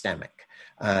very systemic,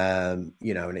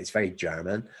 you know, and it's very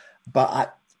German.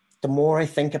 But the more I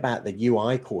think about the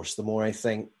UI course, the more I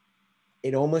think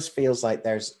it almost feels like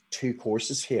there's 2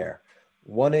 courses here.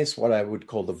 One is what I would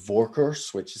call the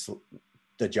Vorkurs, which is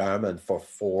the German for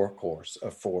course,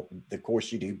 for the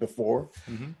course you do before.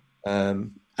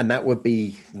 And that would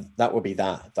be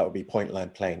point line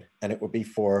plane. And it would be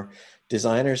for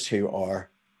designers who are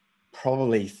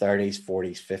probably 30s,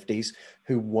 40s, 50s,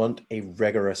 who want a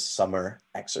rigorous summer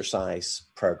exercise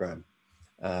program.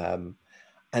 And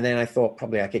then I thought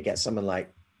probably I could get someone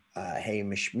like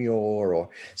Hamish Muir or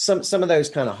some of those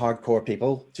kind of hardcore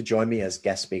people to join me as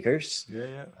guest speakers.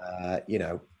 You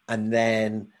know, and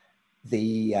then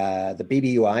the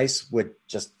BBUIs would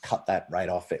just cut that right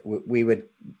off. It we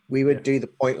would do the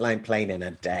point line plane in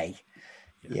a day.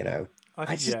 You know,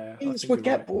 I think would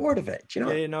get bored of it. You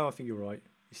know? No, I think you're right.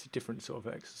 It's a different sort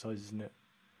of exercise, isn't it?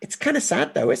 It's kind of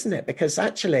sad though, isn't it? Because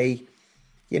actually,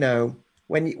 you know,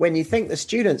 when you think the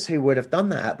students who would have done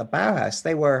that at the Bauhaus,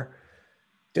 they were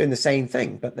doing the same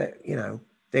thing, but you know,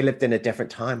 they lived in a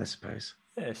different time, I suppose.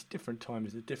 Yeah, it's different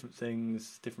times, different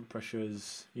things, different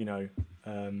pressures, you know.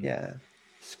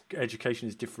 Education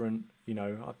is different, you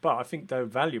know. But I think they're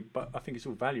valuable. But I think it's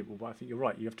all valuable. But I think you're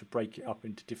right. You have to break it up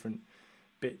into different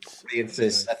bits.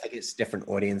 Audiences. You know. I think it's different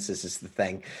audiences is the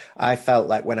thing. I felt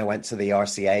like when I went to the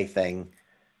RCA thing,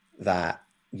 that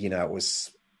you know it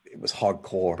was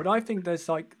hardcore. But I think there's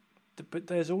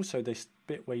also this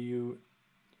bit where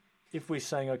if we're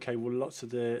saying, okay, well, lots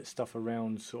of the stuff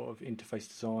around sort of interface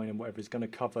design and whatever is going to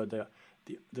cover the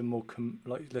more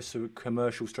let's say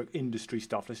commercial stroke industry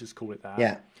stuff, let's just call it that.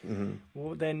 Yeah. Mm-hmm.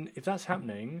 Well, then if that's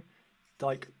happening,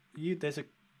 like there's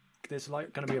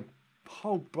like going to be a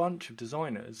whole bunch of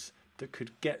designers that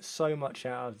could get so much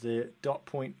out of the dot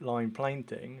point line plane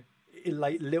thing a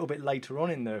little bit later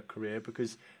on in their career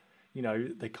because, you know,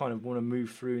 they kind of want to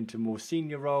move through into more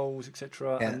senior roles,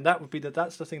 etc. Yeah. And that would be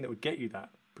that's the thing that would get you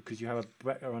that because you have a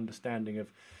better understanding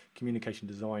of communication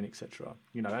design, etc.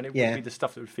 You know, and it would be the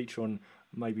stuff that would feature on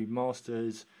maybe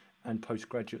masters and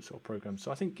postgraduate sort of programs.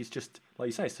 So I think it's just like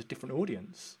you say, it's a different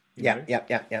audience. Yeah.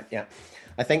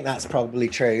 I think that's probably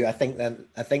true. I think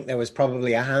there was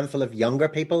probably a handful of younger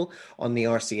people on the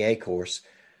RCA course,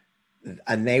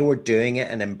 and they were doing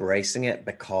it and embracing it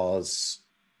because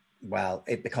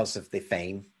of the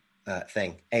fame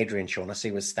thing. Adrian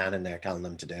Shaughnessy was standing there telling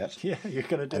them to do it. Yeah, you're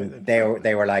going to do it.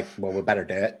 They were like, well, we better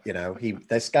do it. You know,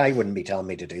 this guy wouldn't be telling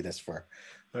me to do this for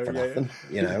for nothing,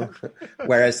 you know.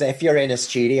 Whereas if you're in a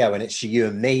studio and it's you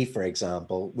and me, for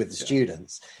example, with the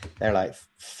students, they're like,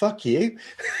 fuck you.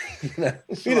 You know,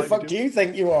 who the fuck do you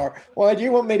think you are? Why do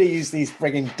you want me to use these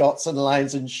frigging dots and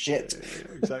lines and shit?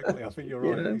 Exactly. I think you're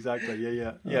right. You know? Exactly.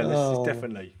 Yeah. This is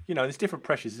definitely, you know, there's different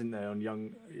pressures, isn't there, on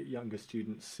younger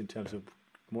students in terms of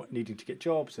needing to get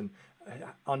jobs and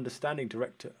understanding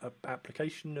direct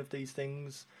application of these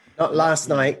things. Not last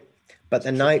night, but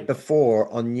the night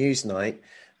before on Newsnight,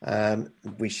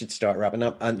 we should start wrapping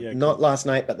up. And not last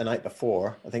night, but the night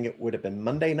before, I think it would have been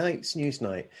Monday night's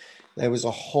Newsnight. There was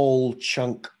a whole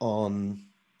chunk on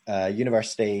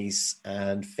universities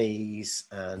and fees.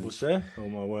 And was there? Oh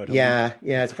my word! Yeah,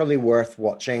 it's probably worth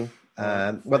watching.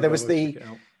 Well, there was the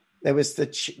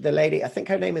lady. I think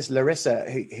her name is Larissa,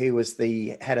 who was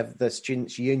the head of the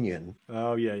students' union.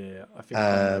 Oh yeah. I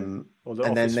think. Or the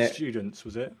office of students,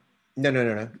 was it?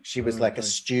 No. She was like the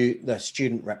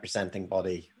student representing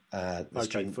body. For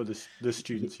the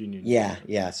students' union.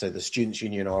 Yeah. So the students'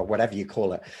 union, or whatever you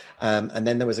call it. And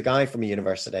then there was a guy from a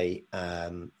university,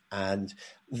 and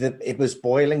it was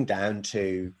boiling down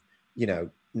to, you know,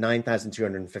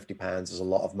 £9,250 is a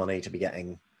lot of money to be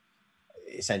getting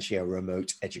essentially a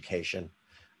remote education.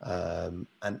 And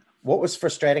what was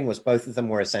frustrating was both of them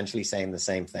were essentially saying the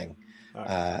same thing.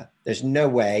 There's no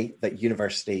way that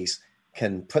universities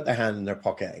can put their hand in their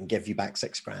pocket and give you back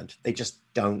 £6,000. They just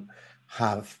don't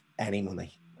have any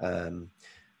money. And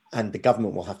the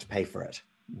government will have to pay for it.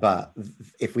 But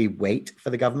if we wait for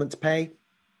the government to pay,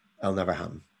 it'll never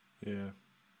happen. Yeah.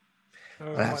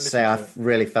 I have to say, I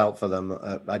really felt for them.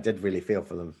 I did really feel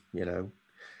for them, you know,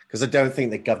 because I don't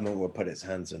think the government will put its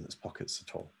hands in its pockets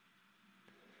at all.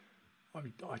 I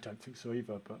don't think so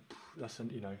either, but that's,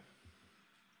 you know,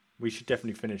 we should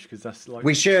definitely finish because that's like...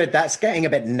 We should. That's getting a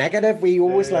bit negative. We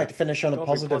always like to finish on a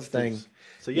positive thing.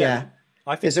 So,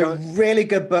 I think there's a really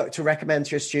good book to recommend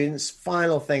to your students.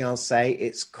 Final thing I'll say,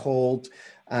 it's called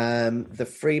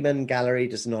The Freeman Gallery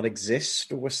Does Not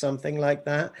Exist, or something like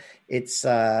that. It's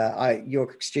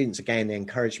your students, again, they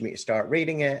encouraged me to start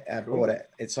reading it. I bought it.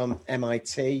 It's on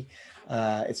MIT.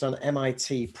 It's on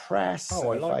MIT Press.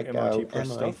 Oh, I like MIT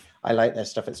Press stuff. I like their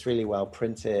stuff. It's really well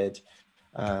printed.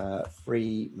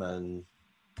 Freeman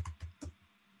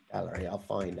Gallery. I'll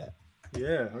find it.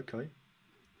 Yeah, okay.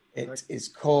 It is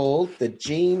called The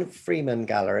Gene Freeman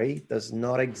Gallery Does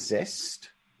Not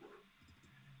Exist.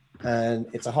 And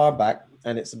it's a hardback,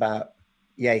 and it's about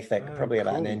yay thick, probably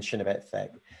about an inch and a bit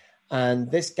thick.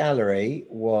 And this gallery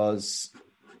was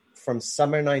from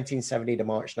summer 1970 to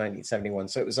March 1971.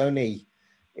 So it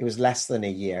was less than a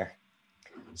year.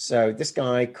 So this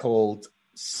guy called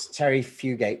Terry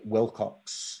Fugate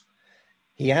Wilcox,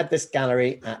 he had this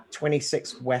gallery at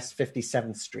 26 West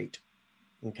 57th Street.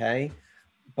 Okay.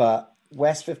 But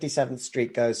West 57th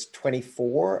Street goes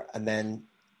 24 and then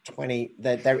 20.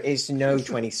 There is no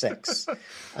 26.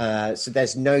 So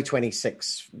there's no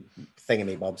 26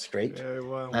 Thingamy-Bob Street. Oh,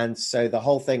 wow. And so the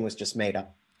whole thing was just made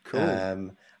up.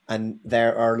 Cool. And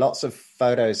there are lots of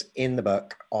photos in the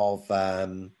book of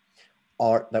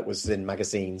art that was in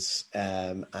magazines,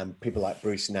 and people like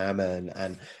Bruce Nauman,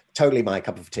 and totally my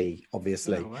cup of tea,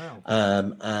 obviously. Oh,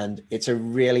 wow. And it's a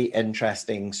really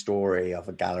interesting story of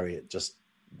a gallery. It just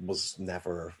was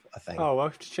never a thing. Oh, I'll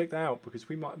have to check that out, because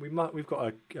we've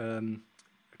got a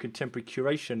contemporary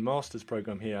curation master's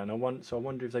program here, and I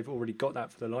wonder if they've already got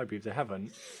that for the library. If they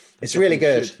haven't, it's really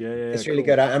good. Yeah, it's really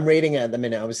good. I'm reading it at the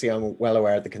minute. Obviously, I'm well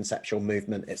aware of the conceptual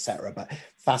movement, etc., but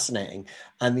fascinating.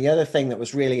 And the other thing that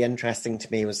was really interesting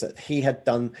to me was that he had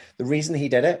done, the reason he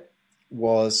did it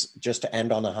was just to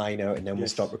end on a high note, and then we'll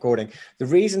stop recording. The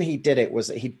reason he did it was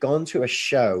that he'd gone to a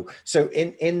show. So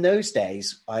in those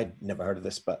days, I'd never heard of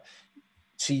this, but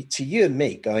to you and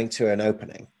me, going to an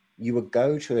opening, you would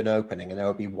go to an opening and there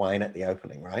would be wine at the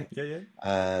opening, right?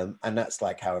 Yeah. And that's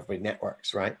like how everybody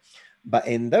networks, right? But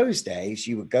in those days,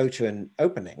 you would go to an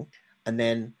opening, and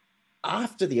then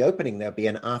after the opening, there'd be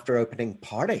an after opening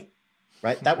party,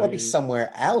 right? That would be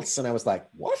somewhere else. And I was like,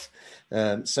 what?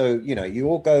 So, you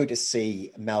all go to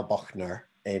see Mel Buchner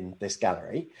in this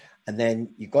gallery, and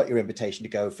then you got your invitation to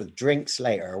go for the drinks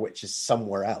later, which is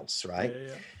somewhere else, right?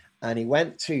 Yeah. And he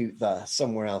went to the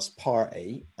somewhere else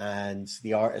party, and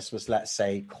the artist was, let's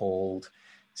say, called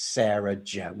Sarah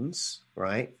Jones,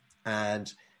 right?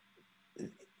 And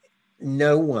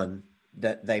no one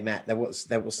that they met, there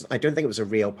was, I don't think it was a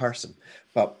real person,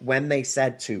 but when they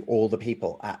said to all the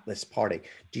people at this party,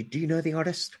 do you know the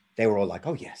artist? They were all like,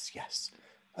 oh, yes.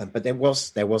 But there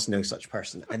was no such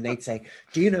person. And they'd say,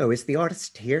 do you know, is the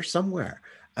artist here somewhere?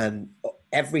 And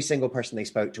every single person they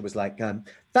spoke to was like,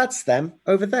 that's them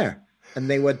over there. And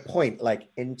they would point like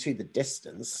into the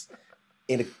distance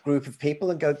in a group of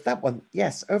people and go, that one,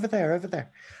 yes, over there, over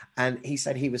there. And he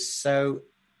said he was so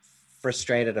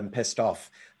frustrated and pissed off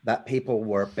that people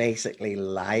were basically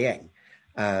lying,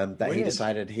 that he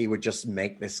decided he would just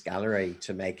make this gallery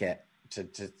to make it,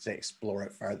 to explore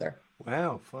it further.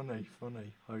 Wow, funny.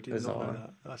 I did not know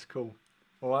that. That's cool.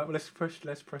 All right, well, let's press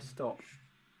stop.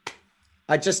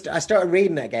 I started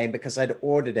reading it again because I'd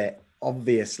ordered it,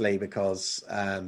 obviously, because